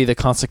then there would be the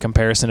constant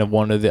comparison of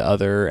one to the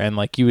other, and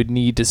you would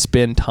need to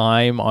spend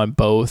time on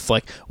both,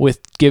 with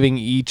giving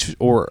each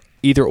or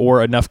either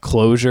or enough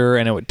closure,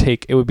 and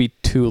it would be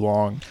too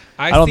long.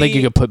 I don't think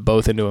you could put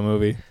both into a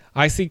movie.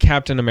 I see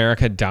Captain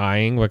America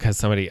dying because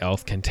somebody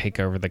else can take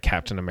over the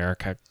Captain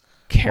America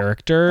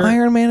character.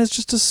 Iron Man is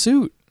just a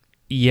suit.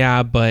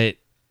 Yeah, but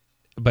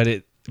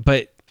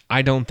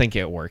I don't think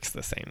it works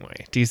the same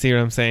way. Do you see what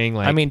I'm saying?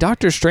 I mean,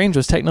 Doctor Strange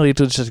was technically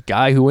just a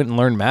guy who went and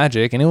learned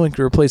magic, and anyone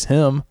could replace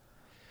him.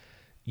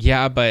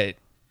 Yeah, but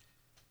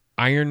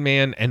Iron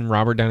Man and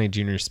Robert Downey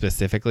Jr.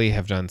 specifically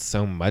have done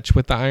so much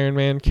with the Iron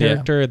Man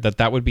character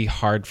that would be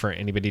hard for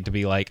anybody to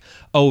be like,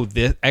 oh,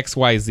 this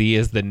XYZ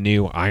is the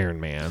new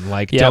Iron Man.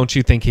 Don't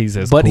you think he's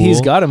as cool? But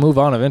he's got to move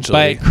on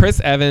eventually. But Chris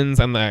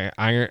Evans and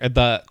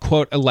the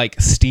quote,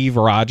 Steve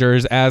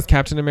Rogers as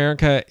Captain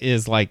America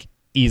is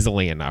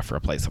easily enough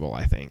replaceable,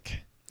 I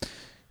think.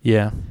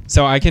 Yeah.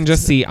 So I can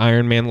just see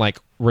Iron Man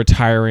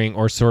retiring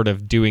or sort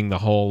of doing the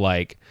whole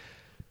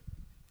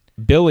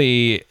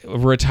Billy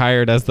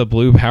retired as the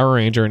Blue Power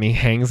Ranger and he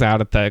hangs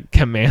out at the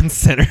command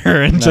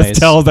center and just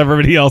tells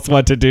everybody else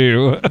what to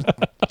do.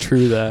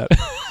 True that.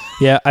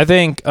 Yeah, I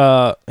think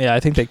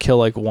they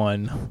kill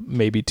one,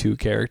 maybe two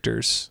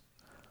characters.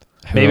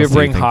 Maybe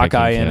bring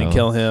Hawkeye in and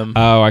kill him.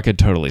 Oh, I could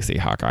totally see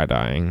Hawkeye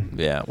dying.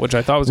 Yeah, which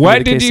I thought was going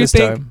to be the case this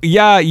time. What did you think?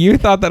 Yeah, you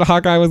thought that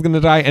Hawkeye was going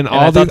to die, and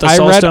all these. I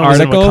read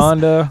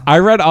articles. I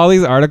read all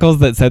these articles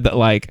that said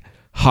that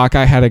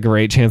Hawkeye had a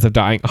great chance of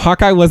dying.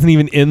 Hawkeye wasn't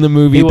even in the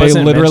movie. They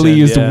literally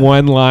used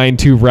one line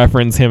to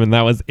reference him, and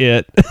that was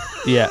it.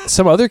 Yeah,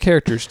 some other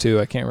characters too.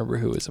 I can't remember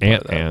who was.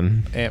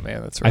 Ant-Man.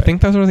 Ant-Man. That's right. I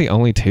think those were the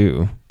only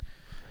two.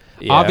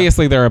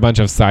 Obviously, there are a bunch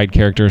of side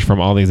characters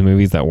from all these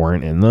movies that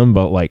weren't in them,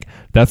 but like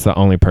that's the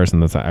only person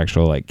that's an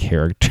actual like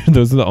character.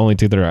 Those are the only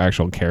two that are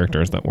actual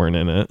characters that weren't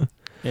in it.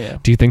 Yeah.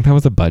 Do you think that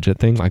was a budget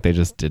thing? Like they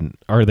just didn't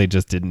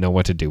know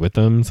what to do with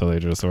them, so they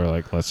just were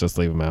like, let's just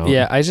leave them out.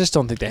 Yeah, I just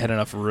don't think they had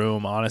enough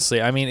room,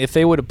 honestly. I mean, if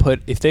they would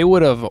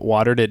have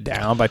watered it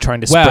down by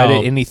trying to spread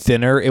it any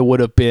thinner, it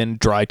would have been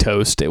dry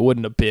toast. It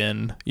wouldn't have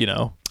been,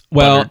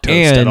 buttered toast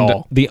at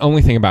all. The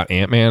only thing about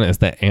Ant-Man is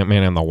that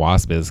Ant-Man and the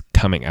Wasp is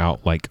coming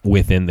out like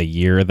within the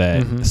year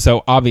that.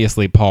 So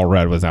obviously Paul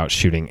Rudd was out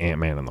shooting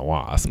Ant-Man and the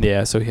Wasp.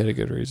 Yeah, so he had a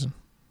good reason.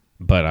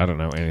 But I don't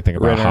know anything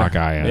about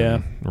Hawkeye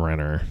and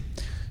Renner.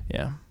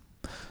 Yeah.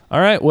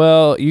 All right.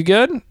 Well, you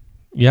good?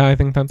 Yeah, I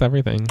think that's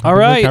everything. All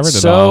right.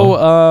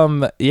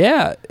 So,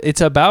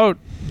 it's about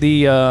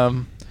the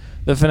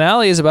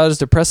finale is about as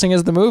depressing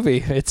as the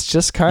movie. It's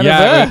just kind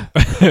of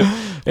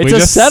it's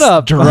a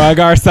setup. Drug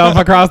ourselves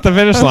across the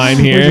finish line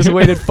here. We just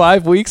waited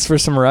 5 weeks for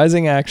some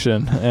rising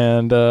action,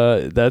 and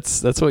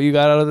that's what you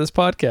got out of this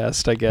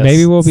podcast, I guess.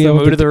 Maybe we'll be able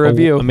to mood of the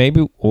review.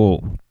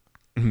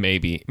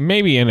 Maybe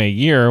in a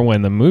year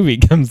when the movie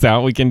comes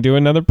out, we can do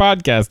another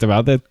podcast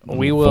about the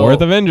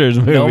fourth Avengers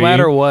movie. No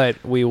matter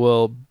what, we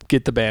will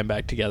get the band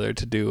back together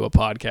to do a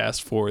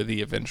podcast for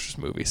the Avengers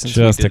movie.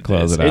 Just to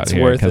close it out, it's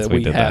worth it.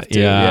 We have to.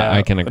 Yeah,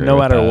 I can agree. No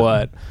with matter that.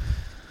 what.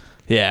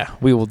 Yeah,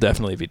 we will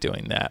definitely be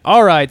doing that.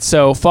 All right,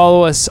 so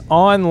follow us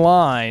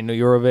online.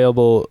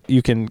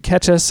 You can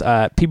catch us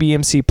at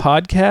PBMC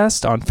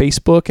Podcast on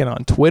Facebook and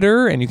on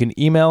Twitter, and you can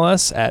email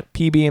us at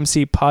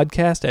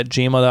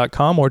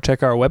pbmcpodcast@gmail.com or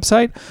check our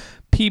website,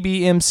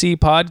 it's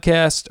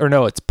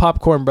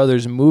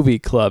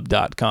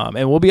popcornbrothersmovieclub.com.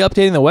 And we'll be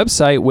updating the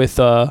website with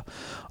our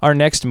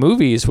next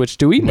movies, which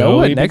do we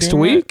know it next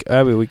week?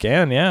 I mean, we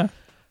can, yeah.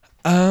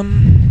 I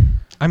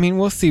mean,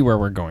 we'll see where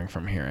we're going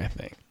from here, I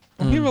think.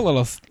 We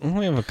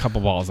have a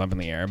couple balls up in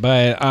the air,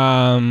 but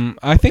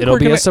I think it'll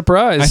be a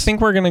surprise. I think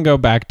we're gonna go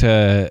back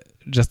to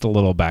just a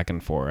little back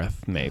and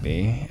forth,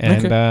 maybe.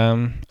 And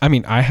I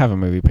mean, I have a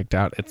movie picked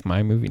out. It's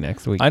my movie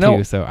next week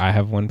too, so I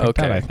have one picked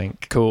out. I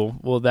think. Cool.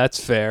 Well, that's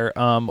fair.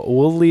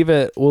 We'll leave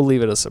it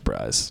a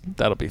surprise.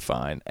 That'll be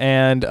fine.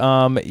 And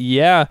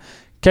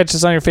catch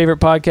us on your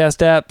favorite podcast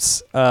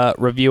apps.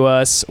 Review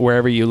us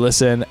wherever you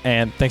listen,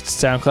 and thanks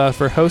to SoundCloud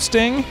for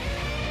hosting.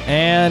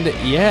 And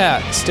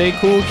stay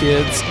cool,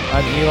 kids.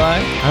 I'm Eli.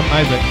 I'm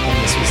Isaac.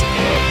 And this was The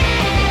Club.